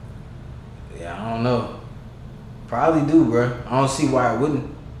yeah, I don't know. Probably do, bro. I don't see why I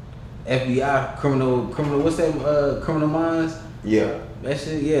wouldn't. FBI, criminal. What's that? Criminal Minds. Yeah. That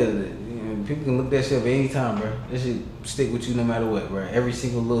shit. Yeah, people can look that shit up anytime, bro. That shit stick with you no matter what, bro. Every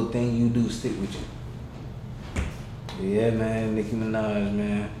single little thing you do stick with you. Yeah, man. Nicki Minaj,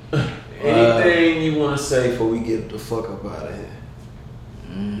 man. Anything you want to say before we get the fuck up out of here?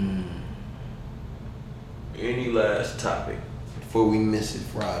 Any last topic before we miss it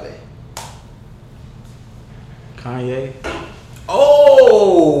Friday? Kanye.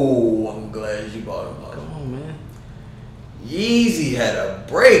 Oh, I'm glad you brought him up. Come on, man. Yeezy had a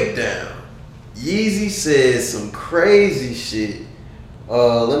breakdown. Yeezy said some crazy shit.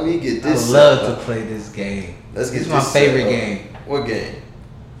 Let me get this. I love to play this game. Let's get this. This It's my favorite game. What game?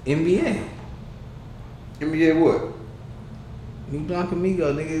 NBA. NBA what? Me Blanc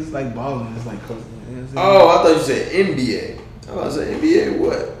Amigo, nigga, it's like balling. It's like close. You know oh, I thought you said NBA. I was like, NBA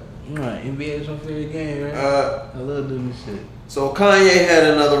what? Right, NBA is my favorite game, right? I love doing this shit. So Kanye had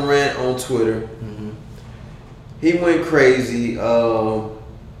another rant on Twitter. Mm-hmm. He went crazy. All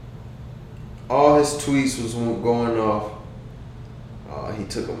his tweets was going off. He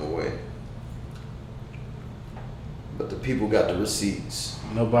took them away. but the people got the receipts.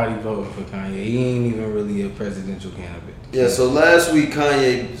 Nobody voting for Kanye. He ain't even really a presidential candidate. Yeah, so last week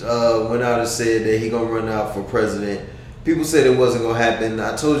Kanye went out and said that he gonna run out for president. People said it wasn't gonna happen.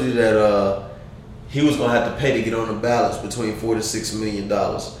 I told you that he was gonna have to pay to get on the ballots between $4 to $6 million.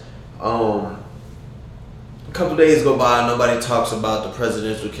 A couple days go by, nobody talks about the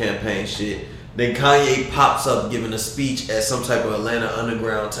presidential campaign shit. Then Kanye pops up giving a speech at some type of Atlanta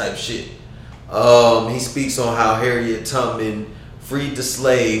Underground type shit. He speaks on how Harriet Tubman freed the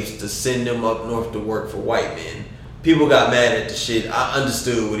slaves to send them up north to work for white men. People got mad at the shit. I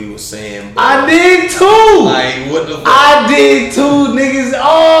understood what he was saying. But I did too. Like, what the fuck? I did too, niggas.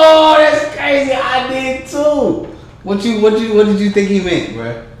 Oh, that's crazy. I did too. What did you think he meant,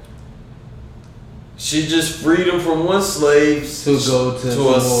 bruh? She just freed them from one slave to go to a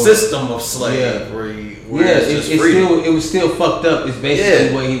more system of slavery. Yeah, it was still fucked up. It's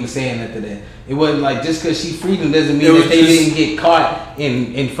basically what he was saying after that. It wasn't like just because she freed them doesn't mean that they didn't get caught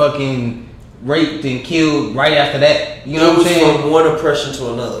and fucking raped and killed right after that. You know what I'm saying? From one oppression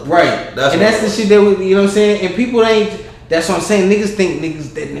to another. Right. That's the shit that we, you know what I'm saying? And people ain't. That's what I'm saying. Niggas think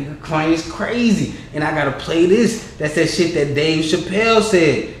that nigga Kanye's crazy. And I gotta play this. That's that shit that Dave Chappelle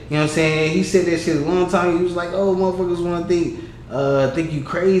said. You know what I'm saying? He said that shit a long time. He was like, oh, motherfuckers want to think you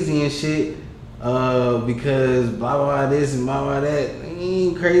crazy and shit. Because blah, blah, this and blah, blah, that. He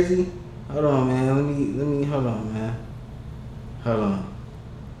ain't crazy. Hold on, man. Let me, hold on, man. Hold on.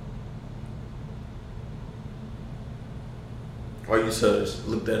 Why you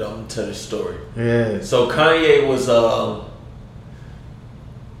look that up and tell the story? Yeah. So Kanye was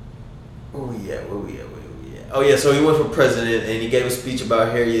where we at? Oh yeah, so he went for president and he gave a speech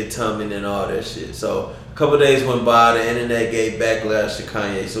about Harriet Tubman and all that shit. So a couple days went by, the internet gave backlash to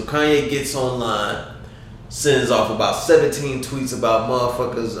Kanye. So Kanye gets online, sends off about 17 tweets about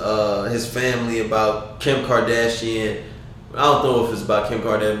motherfuckers, his family, about Kim Kardashian. I don't know if it's about Kim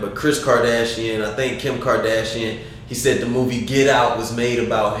Kardashian, but Kris Kardashian, I think Kim Kardashian. He said the movie Get Out was made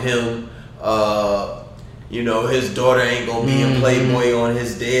about him. You know, his daughter ain't gonna be in Playboy on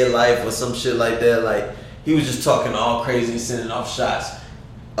his dead life or some shit like that. Like, he was just talking all crazy and sending off shots.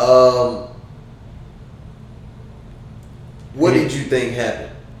 What did you think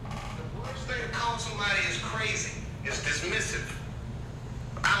happened? The worst thing to call somebody is crazy is dismissive.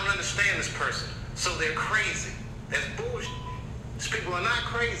 I don't understand this person, so they're crazy. That's bullshit. These people are not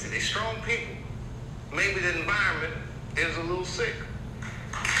crazy. They're strong people. Maybe the environment is a little sick.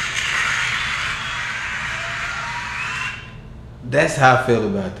 That's how I feel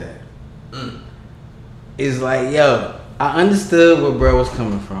about that. It's like, yo, I understood where bro was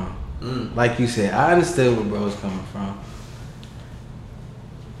coming from. Like you said, I understood where bro was coming from.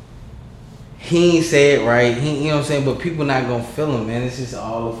 He ain't say it right. You know what I'm saying? But people not gonna feel him, man. It's just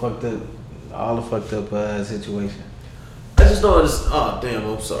all a fucked up situation. I just don't understand. Oh, damn,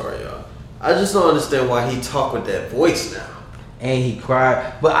 I'm sorry, y'all. I just don't understand why he talk with that voice now. And he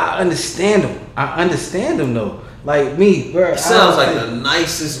cried. But I understand him though. Like me, bro. He sounds like the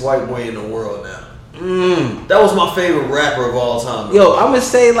nicest white boy in the world now. That was my favorite rapper of all time. Yo, I'm gonna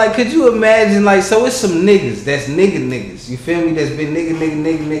say, like, could you imagine, like, so it's some niggas that's niggas, you feel me? That's been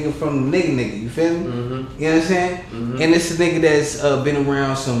nigga from nigga, you feel me? You know what I'm saying? And it's a nigga that's been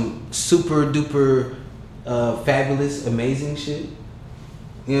around some super duper fabulous, amazing shit.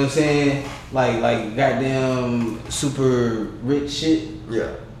 You know what I'm saying? Like goddamn super rich shit.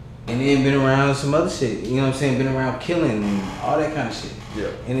 Yeah. And then been around some other shit. You know what I'm saying? Been around killing and all that kind of shit. Yeah.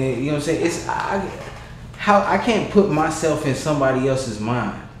 And then, you know what I'm saying? I can't put myself in somebody else's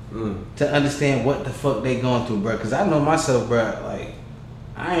mind to understand what the fuck they going through, bro. Cause I know myself, bro. Like,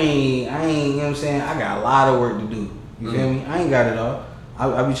 I ain't. You know what I'm saying? I got a lot of work to do. You feel me? I ain't got it all.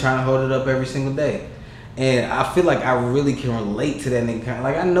 I be trying to hold it up every single day. And I feel like I really can relate to that nigga.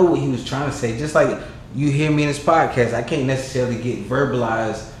 Like, I know what he was trying to say. Just like you hear me in this podcast, I can't necessarily get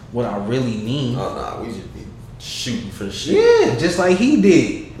verbalized what I really mean. Oh, nah, we just be shooting for the shit. Yeah, just like he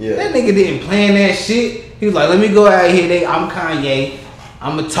did. Yeah. That nigga didn't plan that shit. He was like, let me go out here. I'm Kanye.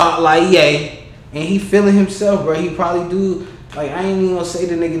 I'ma talk like Ye. And he feeling himself, bro. He probably do. Like, I ain't even gonna say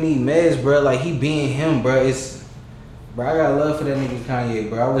the nigga need meds, bro. Like, he being him, bro. Bro, I got love for that nigga Kanye,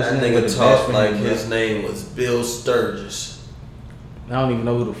 bro. I wish that nigga talked like his name was Bill Sturgis. I don't even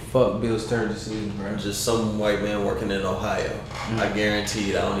know who the fuck Bill Sturgis is, bro. Just some white man working in Ohio. I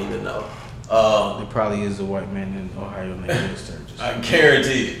guarantee it. I don't even know. There probably is a white man in Ohio named Bill Sturgis. I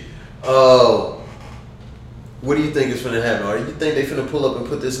guarantee it. What do you think is finna happen? Or do you think they finna pull up and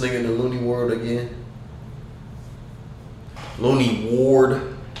put this nigga in the Looney World again? Looney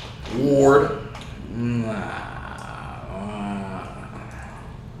Ward.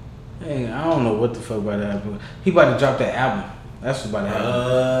 Hey, I don't know what the fuck about that. But he about to drop that album. That's what's about to happen.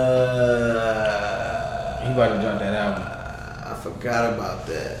 He about to drop that album. I forgot about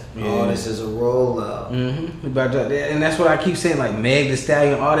that. Yeah. Oh, this is a rollout. He about to drop that, and that's what I keep saying. Like Meg Thee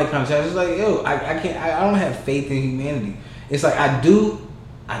Stallion, all that kind of stuff. It's like, yo, I can't. I don't have faith in humanity. It's like I do,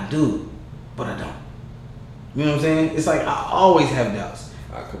 but I don't. You know what I'm saying? It's like I always have doubts.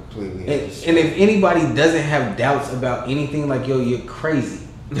 I completely And understand. if anybody doesn't have doubts about anything, like, yo, you're crazy.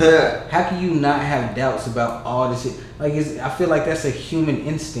 How can you not have doubts about all this shit? Like, I feel like that's a human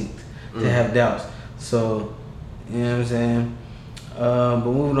instinct to have doubts. So, you know what I'm saying? But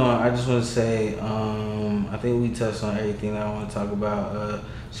moving on, I just want to say, I think we touched on everything that I want to talk about.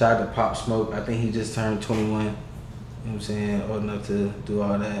 Shout out to Pop Smoke. I think he just turned 21. You know what I'm saying? Old enough to do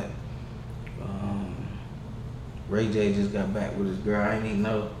all that. Ray J just got back with his girl. I didn't even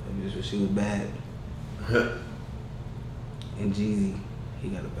know she was bad. And Jeezy, he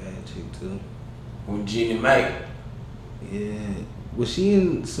got a bad chick too. When Jeannie Mae. Yeah. Was she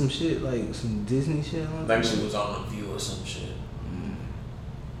in some shit, like some Disney shit? I think she was on The View or some shit.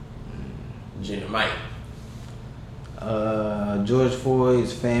 Jeannie Mae. George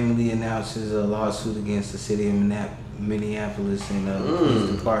Floyd's family announces a lawsuit against the city of Minneapolis and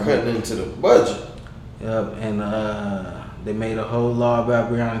police department. Cutting into the budget. Yep, and they made a whole law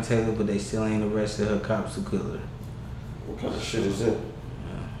about Breonna Taylor, but they still ain't arrested her cops who killed her. What kind of shit is it?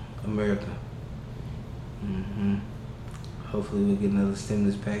 America. Hopefully we'll get another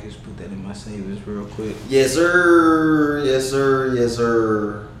stimulus package. Put that in my savings real quick. Yes, sir. Yes, sir. Yes,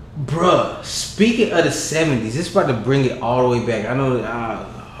 sir. Bruh, speaking of the 70s, it's about to bring it all the way back. I know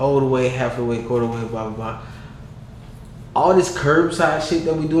whole the way, half the way, quarter way, blah, blah, blah. All this curbside shit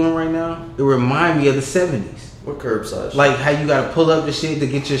that we doing right now, it remind me of the 70s. What curbside shit? Like how you gotta pull up the shit to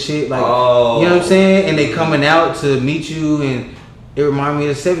get your shit. Like, Oh. you know what I'm saying? And they coming out to meet you, and it remind me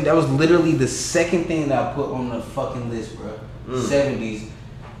of the 70s. That was literally the second thing that I put on the fucking list, bro. 70s.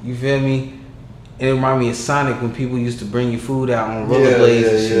 You feel me? And it remind me of Sonic when people used to bring you food out on rollerblades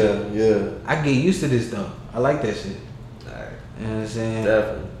and shit. Yeah. I get used to this though. I like that shit. Alright. You know what I'm saying?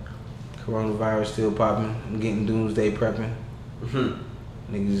 Definitely. Coronavirus still popping. I'm getting doomsday prepping. Mm-hmm.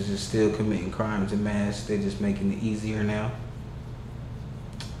 Niggas is still committing crimes in mass. They're just making it easier now.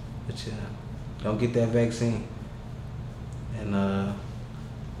 But yeah, don't get that vaccine. And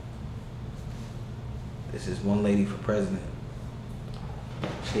this is one lady for president.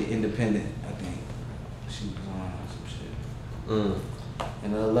 She independent, I think. She was on some shit.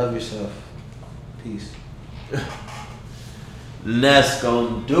 And love yourself. Peace. And that's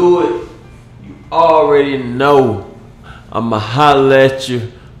gonna do it. You already know. I'ma holler at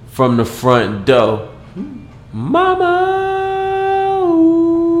you from the front door. Mama.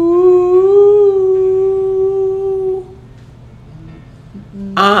 Ooh,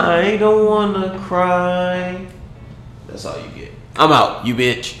 I don't wanna cry. That's all you get. I'm out, you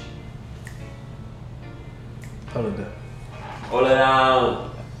bitch. Hold it up. Hold it down.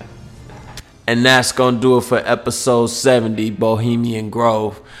 And that's gonna do it for episode 70, Bohemian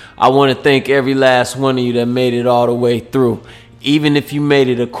Grove. I want to thank every last one of you that made it all the way through. Even if you made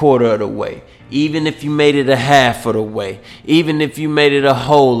it a quarter of the way. Even if you made it a half of the way. Even if you made it a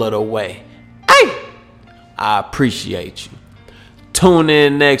whole of the way. Hey! I appreciate you. Tune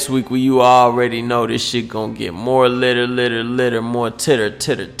in next week where you already know this shit gonna get more litter, more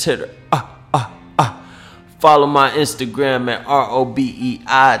titter. Follow my Instagram at ROBEIWHY.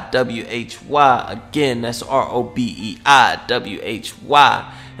 Again, that's ROBEIWHY.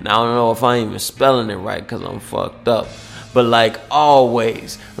 And I don't know if I ain't even spelling it right because I'm fucked up. But like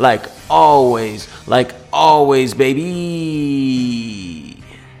always, baby.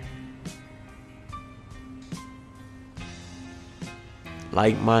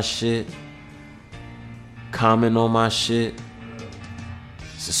 Like my shit. Comment on my shit.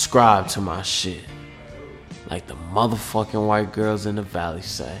 Subscribe to my shit. Like the motherfucking white girls in the valley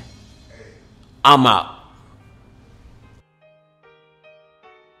say. I'm out.